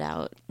head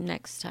out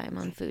next time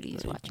on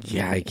Foodies Watching.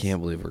 Yeah, I Movies.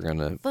 can't believe we're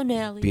gonna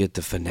Finale. be at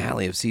the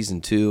finale of season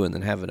 2 and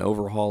then have an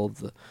overhaul of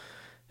the.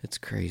 It's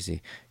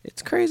crazy.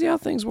 It's crazy how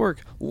things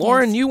work.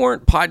 Lauren, you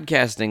weren't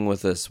podcasting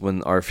with us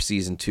when our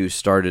season 2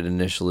 started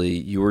initially.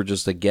 You were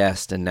just a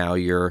guest, and now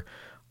you're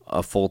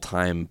a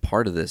full-time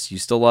part of this. You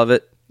still love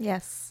it?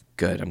 Yes.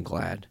 Good. I'm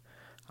glad.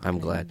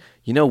 Glad.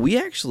 You know, we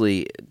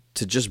actually,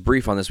 to just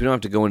brief on this, we don't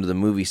have to go into the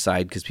movie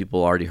side because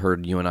people already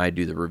heard you and I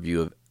do the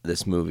review of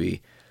this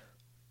movie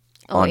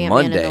on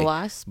Ant-Man and Monday. the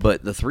Wasp?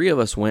 But the three of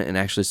us went and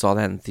actually saw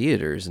that in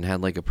theaters and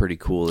had a pretty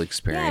cool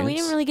experience. Yeah, we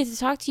didn't really get to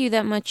talk to you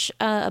that much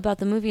about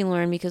the movie,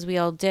 Lauren, because we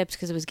all dipped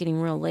because it was getting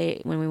real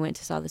late when we went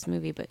to saw this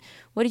movie. But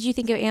what did you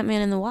think of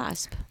Ant-Man and the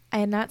Wasp? I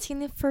had not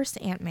seen the first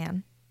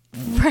Ant-Man.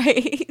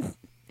 Right.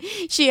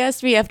 She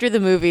asked me after the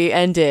movie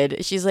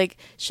ended. She's like,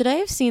 should I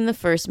have seen the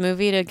first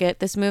movie to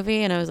get this movie?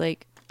 And I was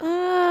like,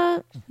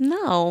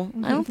 no.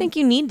 I don't think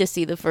you need to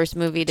see the first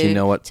movie Do you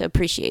know what? to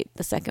appreciate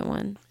the second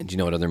one. And do you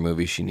know what other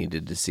movie she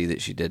needed to see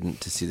that she didn't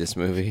to see this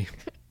movie?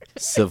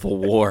 Civil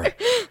War.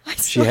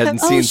 She hadn't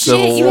seen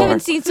Civil War. You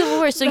haven't seen Civil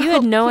War, so you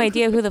had no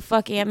idea who the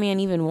fuck Ant-Man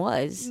even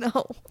was.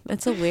 No.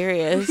 That's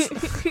hilarious.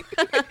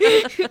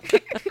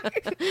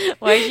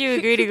 Why did you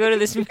agree to go to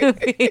this movie?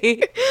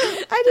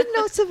 I didn't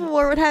know Civil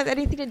War would have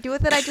anything to do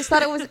with it. I just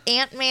thought it was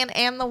Ant-Man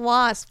and the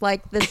Wasp,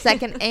 like the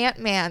second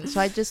Ant-Man.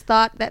 So I just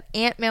thought that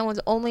Ant-Man was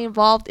only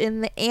involved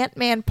in the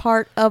Ant-Man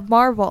part of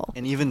Marvel.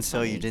 And even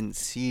so, you didn't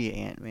see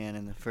Ant-Man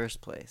in the first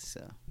place,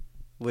 so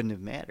wouldn't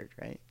have mattered,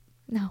 right?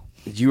 No.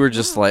 You were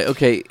just like,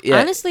 okay,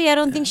 yeah. Honestly, I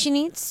don't think she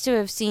needs to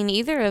have seen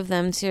either of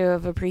them to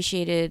have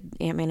appreciated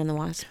Ant-Man and the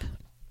Wasp.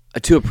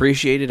 To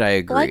appreciate it, I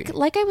agree.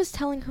 Like I was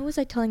telling, who was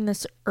I telling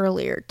this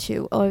earlier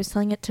to? Oh, I was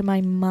telling it to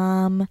my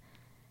mom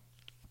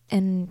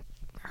and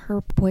her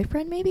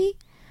boyfriend, maybe?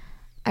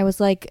 I was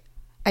like,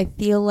 I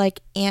feel like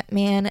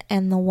Ant-Man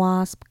and the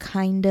Wasp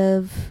kind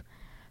of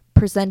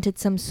presented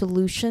some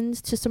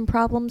solutions to some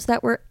problems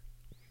that were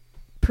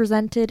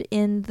presented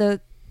in the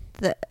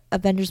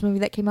Avengers movie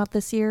that came out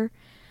this year.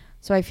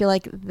 So I feel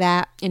like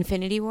that...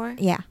 Infinity War?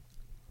 Yeah.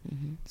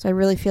 Mm-hmm. So I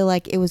really feel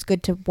like it was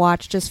good to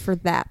watch just for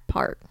that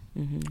part.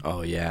 Mm-hmm.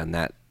 Oh, yeah, and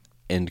that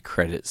end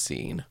credit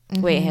scene.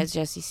 Mm-hmm. Wait, has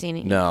Jesse seen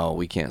it? No,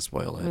 we can't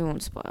spoil it. We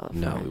won't spoil it.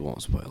 No, we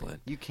won't spoil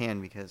it. You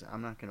can, because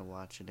I'm not going to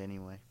watch it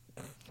anyway.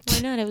 Why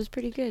not? It was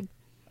pretty good.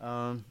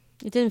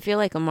 It didn't feel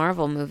like a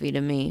Marvel movie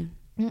to me.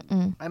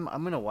 Mm-mm. I'm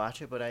gonna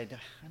watch it, but I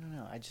don't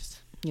know. I just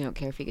You don't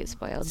care if you get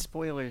spoiled.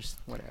 spoilers,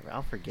 whatever.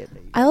 I'll forget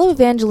that. I love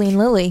Evangeline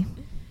Lilly.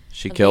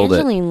 She killed it.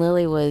 Evangeline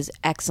Lilly was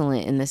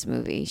excellent in this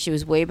movie. She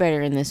was way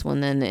better in this one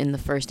than in the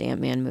first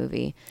Ant-Man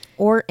movie.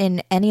 Or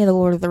in any of the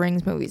Lord of the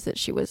Rings movies that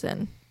she was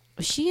in.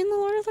 Was she in the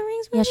Lord of the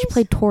Rings Yeah, movies? she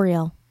played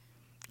Toriel.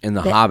 In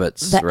the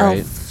Hobbits, the right?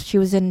 elf. She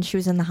was in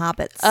the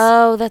Hobbits.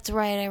 Oh, that's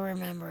right. I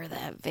remember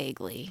that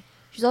vaguely.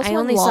 She's also I in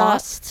only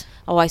Lost.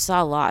 I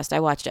saw Lost. I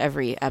watched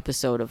every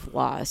episode of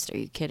Lost. Are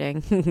you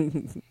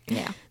kidding?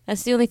 Yeah.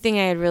 That's the only thing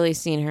I had really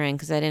seen her in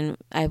because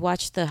I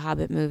watched the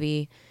Hobbit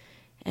movie,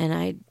 and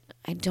I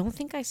don't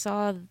think I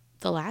saw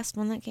the last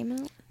one that came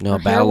out. No, Her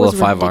hair Battle was of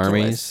Five ridiculous.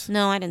 Armies.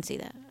 No, I didn't see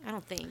that. I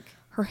don't think.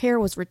 Her hair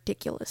was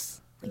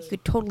ridiculous. Like you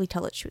could totally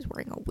tell that she was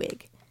wearing a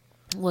wig.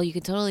 Well, you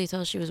could totally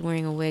tell she was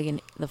wearing a wig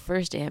in the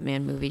first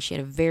Ant-Man movie. She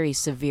had a very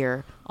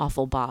severe,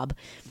 awful bob.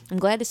 I'm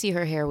glad to see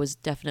her hair was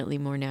definitely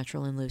more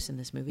natural and loose in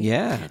this movie.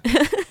 Yeah.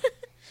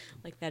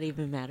 Like that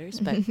even matters.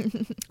 But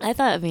I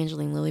thought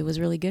Evangeline Lilly was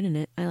really good in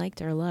it. I liked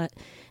her a lot.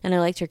 And I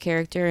liked her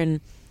character.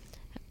 And,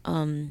 I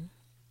don't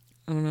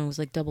know, it was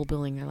like double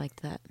billing. I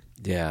liked that.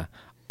 Yeah.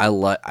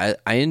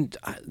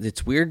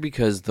 It's weird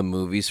because the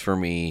movies for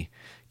me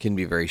can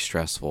be very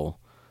stressful.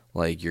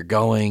 Like you're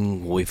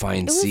going, we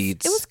find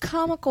seats. It was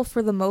comical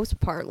for the most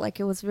part. Like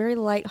it was very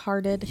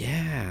lighthearted.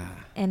 Yeah.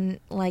 And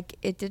like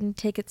it didn't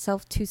take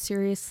itself too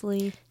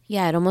seriously.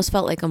 Yeah, it almost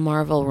felt like a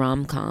Marvel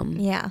rom-com.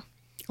 Yeah.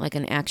 Like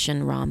an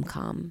action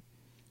rom-com.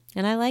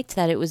 And I liked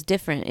that it was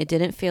different. It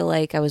didn't feel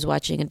like I was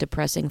watching a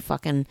depressing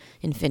fucking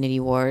Infinity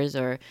Wars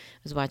or I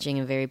was watching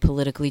a very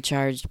politically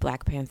charged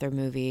Black Panther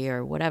movie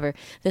or whatever.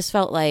 This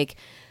felt like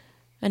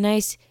a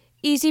nice,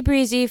 easy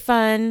breezy,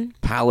 fun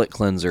Palate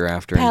cleanser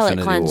after palate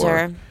Infinity cleanser.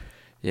 War.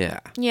 Yeah.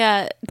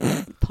 Yeah.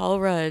 Paul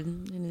Rudd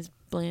and his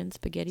bland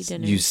spaghetti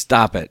dinner. You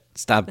stop it.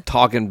 Stop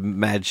talking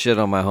mad shit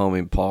on my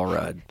homie Paul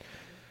Rudd.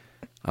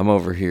 I'm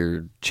over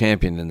here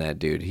championing that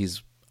dude.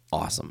 He's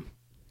awesome.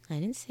 I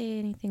didn't say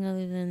anything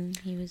other than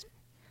he was.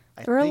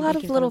 There were a lot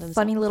of little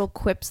funny little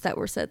quips that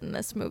were said in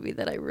this movie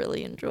that I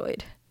really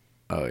enjoyed.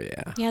 Oh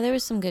yeah. Yeah, there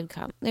was some good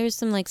there was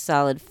some like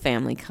solid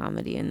family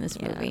comedy in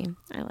this movie.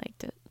 I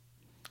liked it.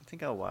 I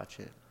think I'll watch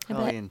it. I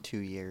Probably bet. in 2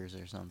 years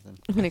or something.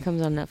 When it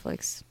comes on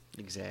Netflix.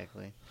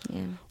 Exactly.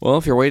 Yeah. Well,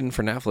 if you're waiting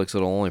for Netflix,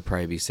 it'll only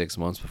probably be 6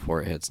 months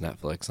before it hits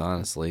Netflix,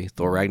 honestly.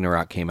 Thor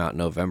Ragnarok came out in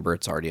November.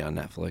 It's already on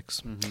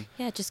Netflix. Mm-hmm.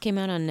 Yeah, it just came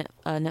out on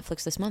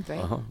Netflix this month, right?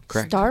 Uh-huh,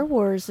 correct. Star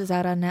Wars is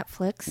out on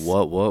Netflix.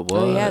 What?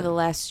 Oh, yeah, The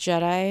Last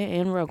Jedi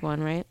and Rogue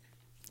One, right?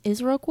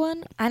 Is Rogue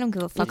One? I don't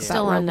give a fuck It's about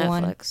still on Rogue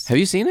One. Netflix. Have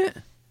you seen it?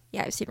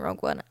 Yeah, I've seen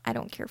Rogue One. I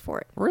don't care for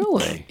it.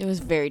 Really? It was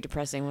very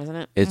depressing, wasn't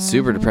it? It's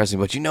super depressing,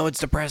 but you know it's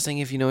depressing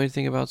if you know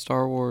anything about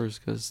Star Wars,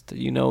 because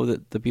you know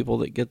that the people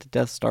that get the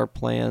Death Star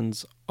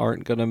plans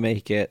aren't going to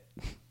make it.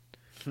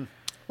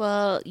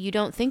 Well, you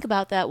don't think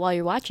about that while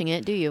you're watching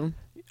it, do you?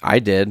 I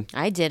did.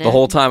 I didn't. The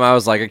whole time I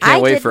was like, I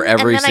can't wait for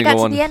every and then single I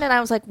got one. to the end and I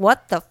was like,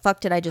 what the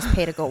fuck did I just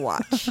pay to go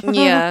watch?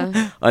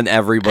 Yeah. On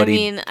everybody. I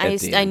mean, at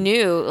the I end.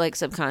 knew like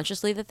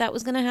subconsciously that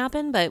was going to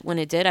happen, but when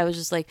it did, I was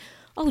just like,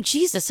 oh,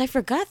 Jesus, I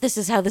forgot this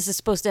is how this is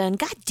supposed to end.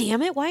 God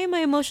damn it. Why am I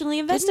emotionally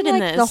invested Didn't,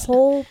 in like, this? the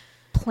whole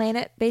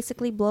planet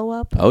basically blow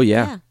up? Oh,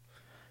 yeah.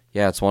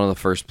 Yeah, it's one of the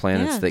first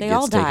planets Yeah, that they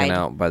all gets taken died.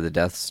 out by the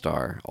Death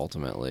Star,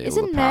 ultimately.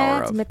 Isn't with the power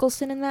Mads of.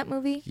 Mikkelsen in that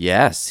movie?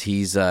 Yes,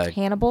 he's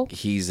Hannibal?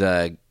 He's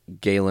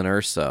Galen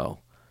Erso,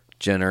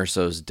 Jen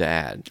Erso's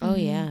dad. Oh,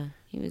 yeah.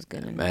 He was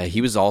good in it.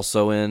 He was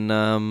also in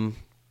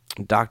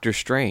Doctor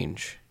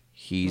Strange.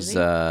 He's he?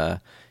 yeah,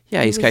 He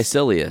he's was-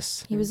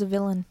 Caecilius. He was a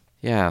villain.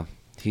 Yeah,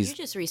 You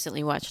just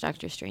recently watched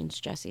Doctor Strange,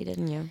 Jesse,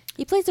 didn't you?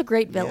 He plays a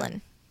great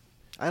villain.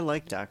 I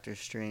like Doctor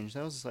Strange.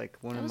 That was like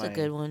one That of was my a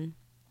good one.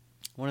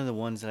 One of the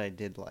ones that I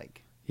did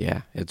like.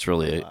 Yeah, it's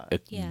really a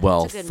Yeah, it's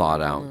well a good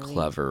thought Marvel out, movie.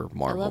 clever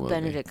Marvel I love movie.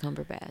 Benedict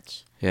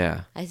Cumberbatch.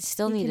 Yeah. I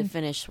still need to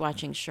finish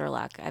watching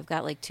Sherlock. I've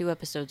got like 2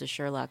 episodes of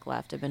Sherlock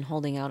left. I've been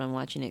holding out on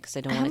watching it because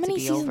I don't How want it to many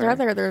be seasons over. are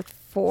there? Are there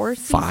 4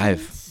 5.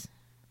 seasons?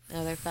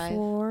 Are there 5?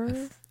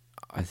 4?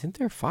 I think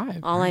there are 5.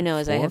 All I know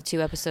is I 4? have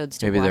 2 episodes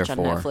to Maybe watch there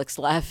on are 4. Netflix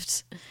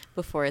left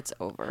before it's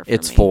over. For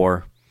It's me.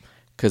 4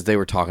 because they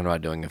were talking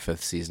about doing a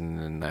 5th season,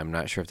 and I'm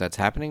not sure if that's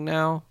happening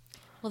now.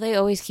 Well, they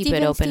always keep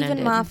it open-ended.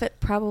 Stephen Moffat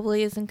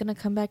probably isn't going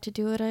to come back to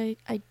do it.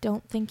 I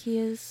don't think he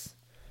is.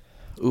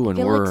 Ooh, I and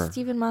feel we're like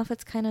Stephen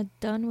Moffat's kind of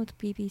done with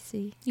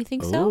BBC. You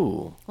think Ooh.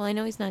 so? Well, I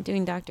know he's not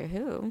doing Doctor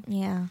Who.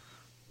 Yeah.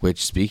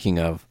 which, speaking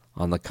of,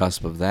 on the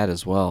cusp of that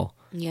as well.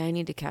 Yeah, I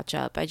need to catch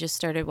up. I just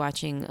started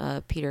watching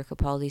Peter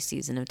Capaldi's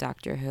season of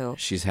Doctor Who.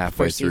 She's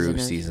halfway First through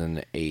of-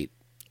 season 8.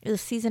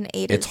 Season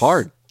 8 It's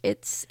hard.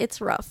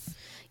 It's rough.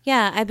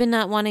 Yeah, I've been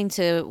not wanting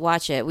to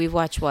watch it. We've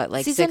watched, what,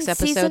 like 6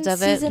 episodes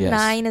of it? Season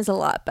 9 is a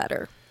lot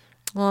better.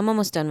 Well, I'm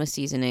almost done with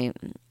season 8.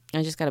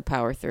 I just got to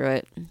power through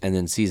it. And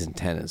then season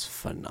 10 is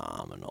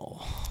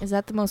phenomenal. Is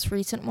that the most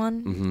recent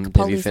one? Mm-hmm. Have you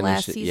Capaldi's finished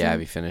last it? season? Yeah,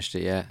 have you finished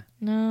it yet?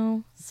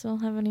 No, still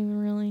haven't even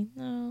really.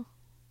 No.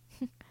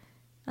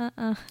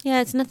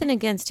 Yeah, it's nothing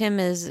against him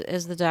as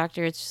the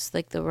Doctor. It's just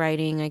like the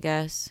writing, I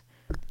guess.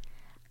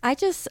 I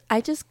just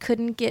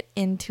couldn't get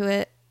into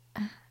it.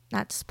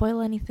 not to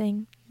spoil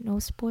anything, no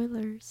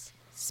spoilers.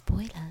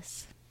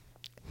 Spoilers.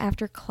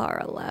 After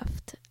Clara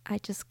left, I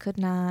just could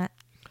not.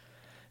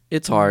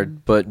 It's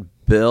hard, but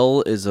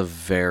Bill is a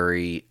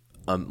very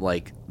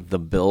like the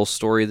Bill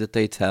story that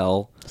they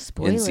tell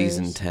in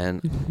season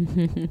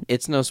 10.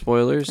 It's no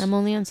spoilers. I'm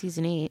only on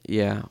season 8.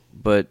 Yeah,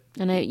 but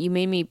you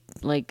made me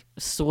like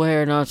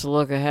swear not to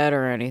look ahead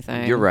or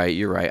anything. You're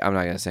right. I'm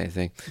not gonna say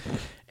anything.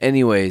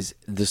 Anyways,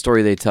 the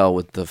story they tell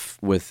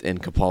within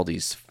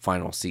Capaldi's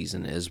final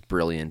season is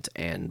brilliant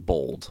and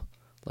bold.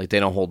 Like, they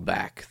don't hold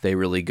back. They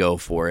really go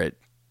for it.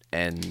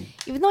 And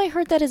even though I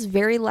heard that his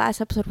very last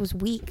episode was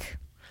weak.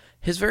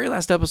 His very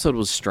last episode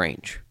was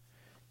strange.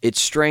 It's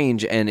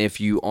strange, and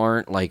if you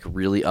aren't like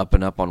really up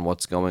and up on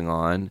what's going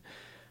on,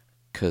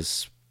 because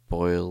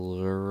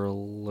spoiler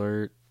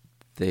alert,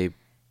 they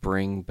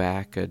bring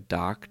back a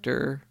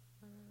doctor,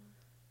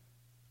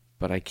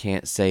 but I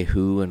can't say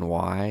who and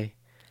why.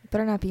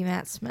 Better not be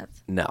Matt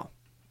Smith. No,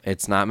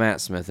 it's not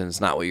Matt Smith, and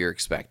it's not what you're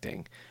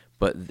expecting.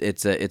 But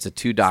it's a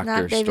two-doctor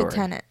story. It's not David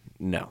Tennant.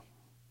 No.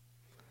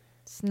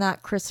 It's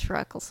not Christopher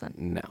Eccleston.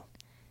 No.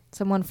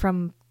 Someone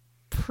from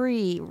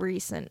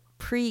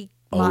pre-modern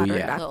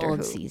Doctor old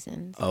Who.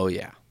 seasons. Oh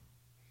yeah,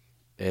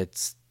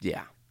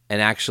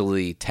 and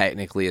actually,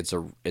 technically, it's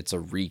a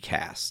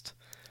recast.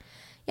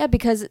 Yeah,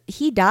 because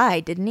he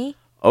died, didn't he?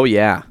 Oh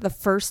yeah, the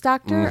first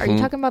Doctor. Are you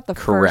talking about the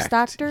Correct. first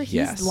Doctor?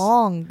 Yes. He's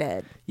long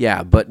dead.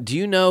 Yeah, but do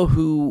you know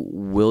who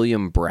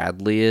William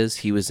Bradley is?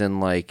 He was in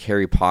like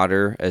Harry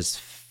Potter as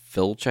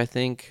Filch, I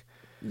think.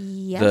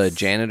 Yes. The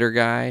janitor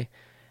guy,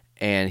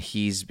 and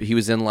he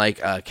was in like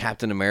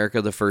Captain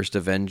America: The First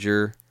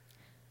Avenger.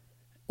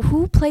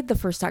 Who played the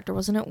first Doctor?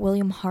 Wasn't it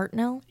William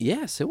Hartnell?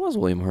 Yes, it was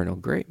William Hartnell.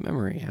 Great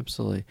memory,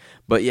 absolutely.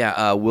 But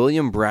yeah,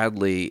 William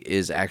Bradley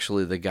is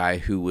actually the guy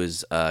who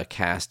was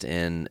cast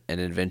in An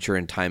Adventure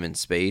in Time and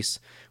Space,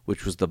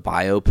 which was the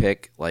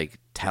biopic, like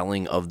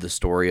telling of the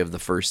story of the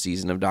first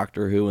season of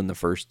Doctor Who and the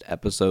first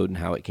episode and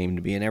how it came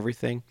to be and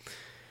everything.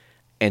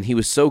 And he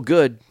was so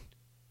good,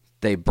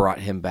 they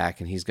brought him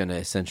back, and he's going to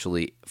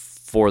essentially,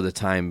 for the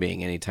time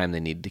being, anytime they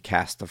need to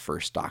cast the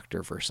first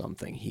Doctor for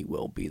something, he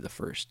will be the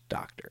first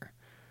Doctor.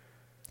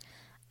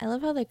 I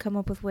love how they come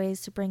up with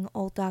ways to bring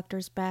old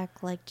doctors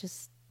back, like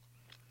just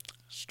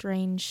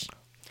strange.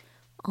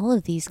 All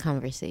of these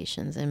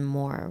conversations and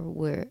more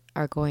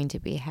are going to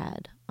be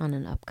had on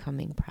an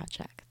upcoming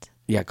project.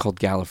 Yeah, called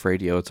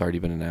Gallifredio. It's already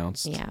been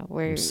announced. Yeah,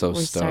 we're stoked.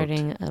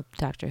 starting a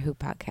Doctor Who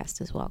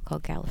podcast as well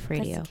called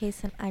Gallifredio. That's the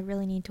case, and I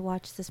really need to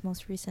watch this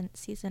most recent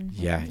season.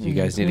 Yeah, you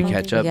guys need to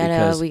catch up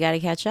we got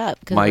to catch up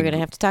because we're gonna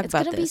have to talk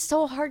about this. It's gonna be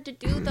so hard to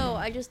do, though.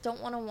 I just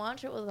don't want to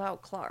watch it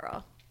without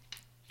Clara.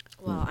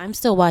 Well, I'm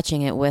still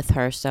watching it with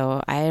her,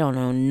 so I don't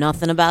know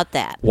nothing about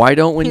that. Why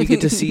don't, when you get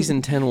to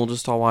season 10, we'll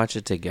just all watch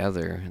it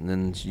together, and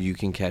then you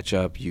can catch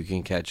up, and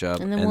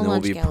then we'll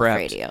we'll be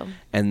prepped.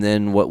 And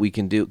then what we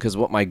can do, because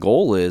what my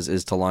goal is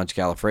to launch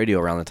Gallifredio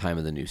around the time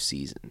of the new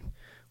season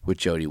with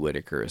Jodie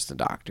Whittaker as the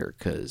Doctor,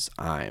 because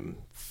I'm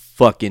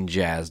fucking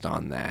jazzed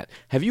on that.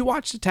 Have you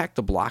watched Attack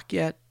the Block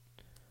yet?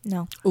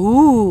 No.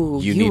 Ooh,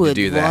 you need would to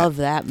do that. love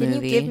that movie.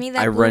 Can you give me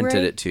that I rented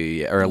Blu-ray? it to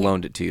you, or I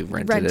loaned it to you.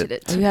 Rented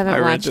it. You haven't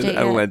watched it yet?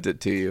 I lent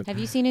it to you. Have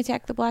you seen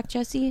Attack the Block,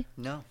 Jesse?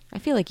 No. I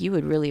feel like you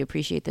would really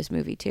appreciate this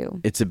movie, too.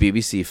 It's a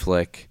BBC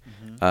flick,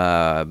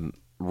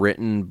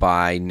 written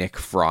by Nick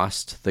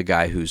Frost, the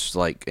guy who's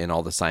like in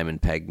all the Simon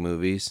Pegg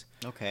movies.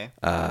 Okay.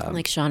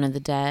 Like Shaun of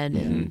the Dead.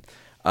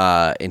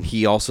 And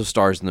he also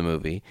stars in the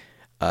movie.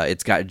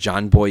 It's got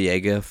John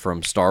Boyega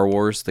from Star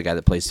Wars, the guy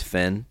that plays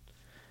Finn.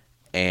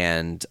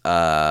 And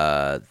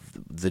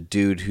the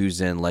dude who's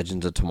in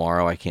Legends of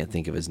Tomorrow, I can't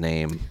think of his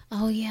name.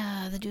 Oh,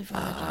 yeah, the dude from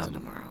Legends of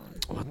Tomorrow.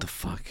 What the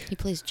fuck? He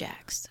plays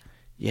Jax.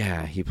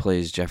 Yeah, he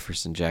plays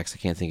Jefferson Jax. I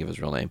can't think of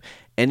his real name.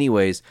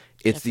 Anyways,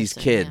 it's these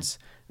Jefferson, kids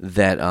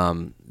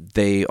that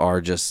they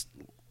are just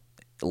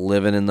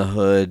living in the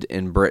hood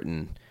in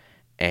Britain,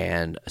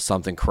 and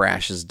something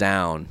crashes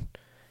down,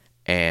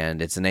 and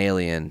it's an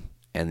alien,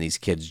 and these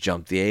kids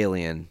jump the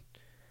alien.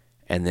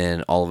 And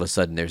then all of a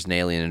sudden, there's an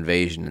alien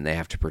invasion, and they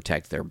have to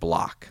protect their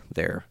block,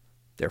 their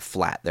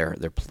flat, their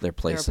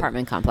place, their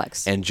apartment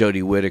complex. And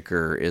Jodie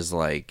Whittaker is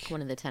like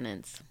one of the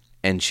tenants,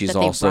 and she's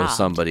also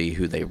somebody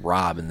who they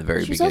rob in the very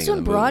beginning. She was also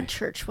of the in movie.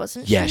 Broadchurch,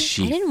 wasn't she? Yes,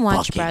 she. I didn't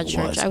watch fucking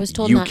Broadchurch. was. I was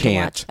told you not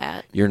can't. to watch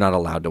that. You're not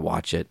allowed to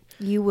watch it.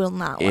 You will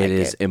not. It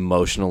is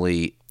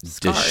emotionally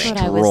destroying. That's what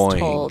I was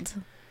told.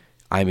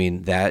 I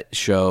mean, that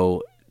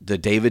show. The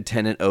David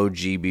Tennant OG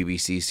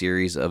BBC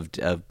series of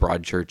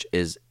Broadchurch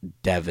is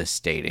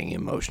devastating,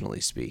 emotionally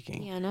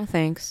speaking. Yeah, no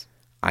thanks.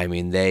 I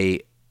mean,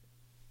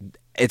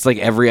 it's like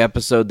every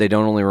episode, they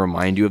don't only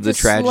remind you of the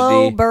tragedy.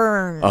 Slow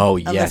burn. Oh,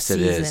 of yes, a it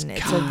is. season.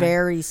 It's God. a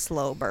very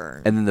slow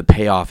burn. And then the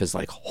payoff is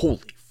like,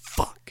 holy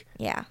fuck.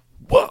 Yeah.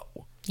 Whoa.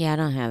 Yeah, I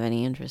don't have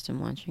any interest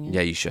in watching it.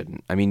 Yeah, you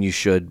shouldn't. I mean, you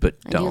should,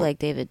 but don't. I do like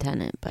David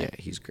Tennant, but yeah,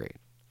 he's great.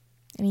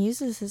 And he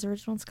uses his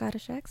original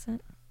Scottish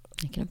accent.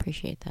 I can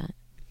appreciate that.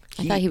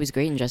 I thought he was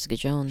great in Jessica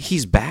Jones.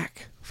 He's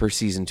back for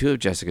season 2 of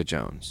Jessica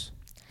Jones.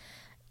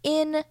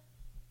 In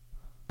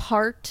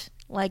part,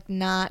 like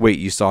not. Wait,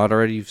 you saw it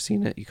already? You've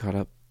seen it? You caught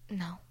up?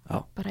 No.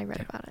 Oh. But I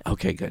read about it.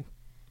 Okay, good.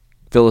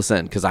 Fill us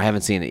in, because I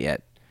haven't seen it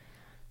yet.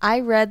 I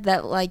read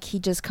that, like, he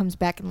just comes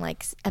back in,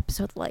 like,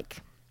 episode, like,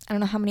 I don't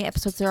know how many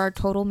episodes there are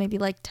total, maybe,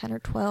 like, 10 or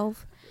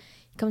 12.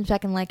 He comes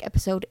back in, like,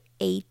 episode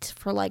 8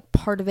 for, like,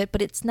 part of it,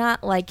 but it's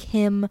not, like,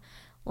 him,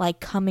 like,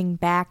 coming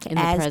back In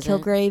the as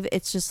present. Kilgrave.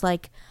 It's just,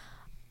 like,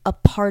 a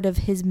part of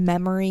his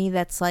memory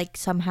that's, like,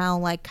 somehow,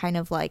 like, kind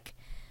of, like,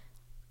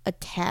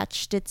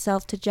 attached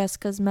itself to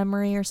Jessica's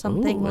memory or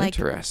something. Ooh, like,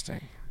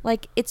 interesting.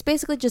 Like, it's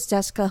basically just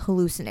Jessica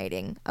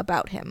hallucinating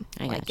about him.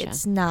 I like, gotcha.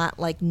 it's not,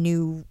 like,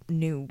 new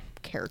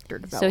character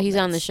development. So he's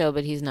on the show,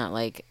 but he's not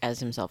like as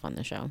himself on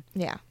the show.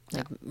 Yeah.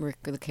 Like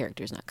the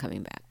character's not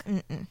coming back.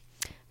 Mm-mm.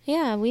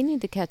 Yeah, we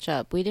need to catch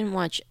up. We didn't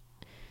watch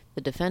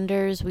The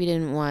Defenders. We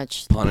didn't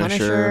watch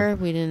Punisher.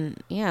 We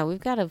didn't. Yeah, we've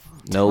got a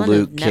No ton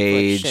Luke of Netflix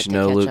shit Cage. to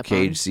No catch Luke up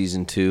Cage on.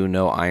 season 2.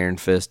 No Iron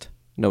Fist.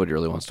 Nobody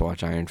really wants to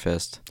watch Iron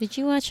Fist. Did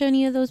you watch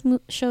any of those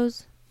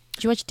shows?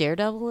 Did you watch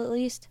Daredevil at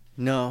least?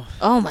 No.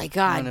 Oh my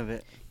God. None of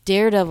it.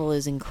 Daredevil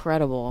is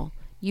incredible.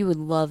 You would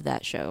love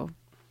that show.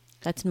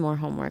 That's more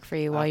homework for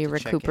you while you're have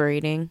to check it.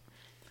 recuperating.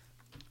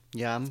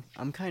 Yeah,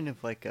 I'm kind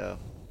of like a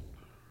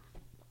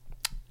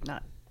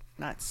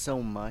not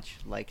so much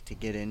like to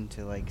get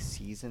into like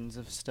seasons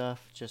of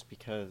stuff just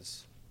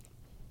because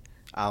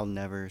I'll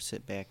never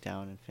sit back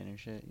down and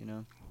finish it, you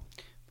know.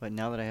 But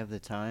now that I have the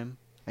time,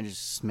 I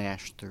just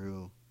smash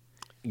through.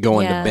 Go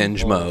into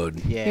binge whole-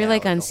 mode. Yeah, You're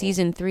like the on whole-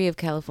 season 3 of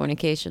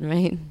Californication,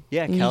 right?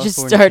 Yeah, And you just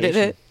started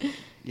it. Californication.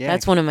 Yeah.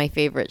 That's one of my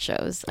favorite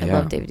shows. I Yeah.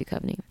 love David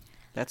Duchovny.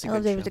 That's a I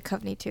love good David show.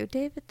 Duchovny, too.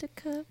 David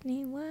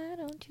Duchovny, why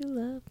don't you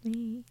love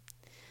me?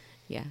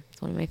 Yeah,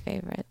 it's one of my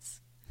favorites.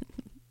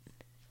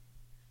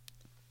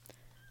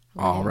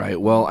 All right.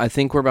 Well, I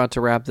think we're about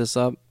to wrap this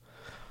up.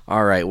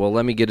 All right. Well,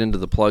 let me get into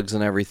the plugs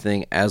and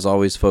everything. As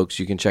always, folks,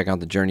 you can check out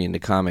the Journey into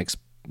Comics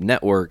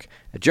network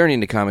at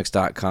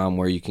journeyintocomics.com,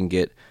 where you can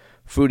get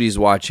Foodies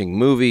Watching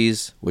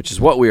Movies, which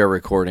is what we are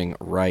recording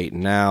right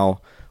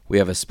now. We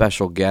have a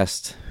special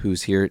guest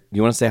who's here.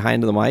 You want to say hi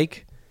into the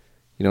mic?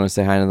 You don't want to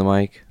say hi into the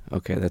mic?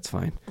 Okay, that's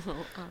fine.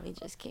 Ollie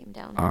just came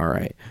down. All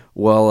right.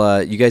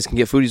 Well, you guys can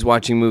get Foodies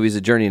Watching Movies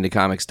at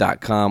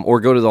journeyintocomics.com, or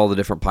go to all the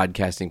different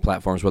podcasting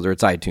platforms, whether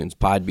it's iTunes,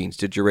 Podbean,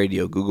 Stitcher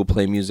Radio, Google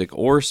Play Music,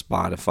 or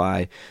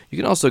Spotify. You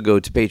can also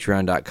go to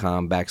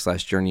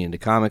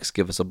patreon.com/journeyintocomics.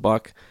 Give us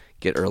 $1,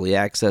 get early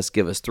access.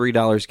 Give us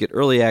 $3, get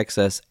early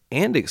access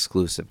and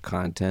exclusive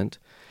content.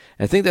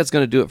 I think that's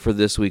going to do it for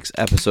this week's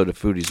episode of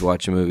Foodies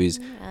Watching Movies.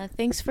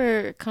 Thanks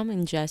for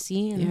coming,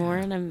 Jesse and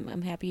Lauren.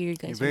 I'm happy you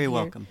guys You're are very here.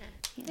 welcome.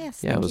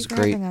 Yes, Yeah, it thank was you for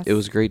great. having us. It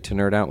was great to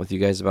nerd out with you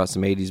guys about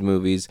some 80s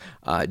movies.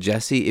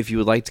 Jesse, if you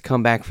would like to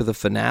come back for the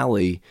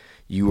finale,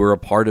 you were a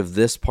part of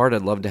this part.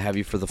 I'd love to have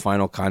you for the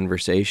final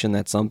conversation.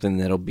 That's something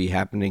that'll be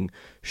happening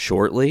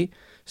shortly.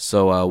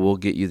 So we'll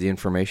get you the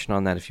information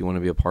on that if you want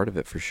to be a part of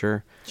it for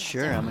sure.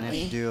 Sure, I'm gonna have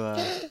to do.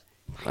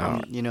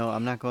 You know,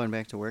 I'm not going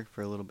back to work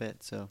for a little bit,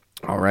 so.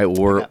 All right, well,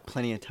 I we're got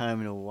plenty of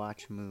time to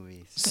watch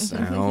movies.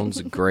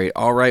 Sounds great.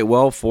 All right,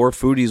 well, for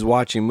Foodies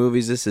Watching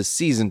Movies, this is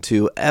Season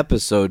 2,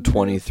 Episode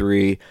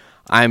 23.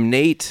 I'm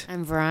Nate.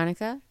 I'm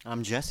Veronica.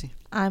 I'm Jesse.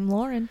 I'm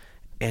Lauren.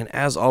 And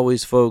as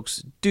always,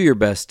 folks, do your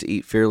best to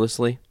eat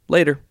fearlessly.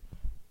 Later.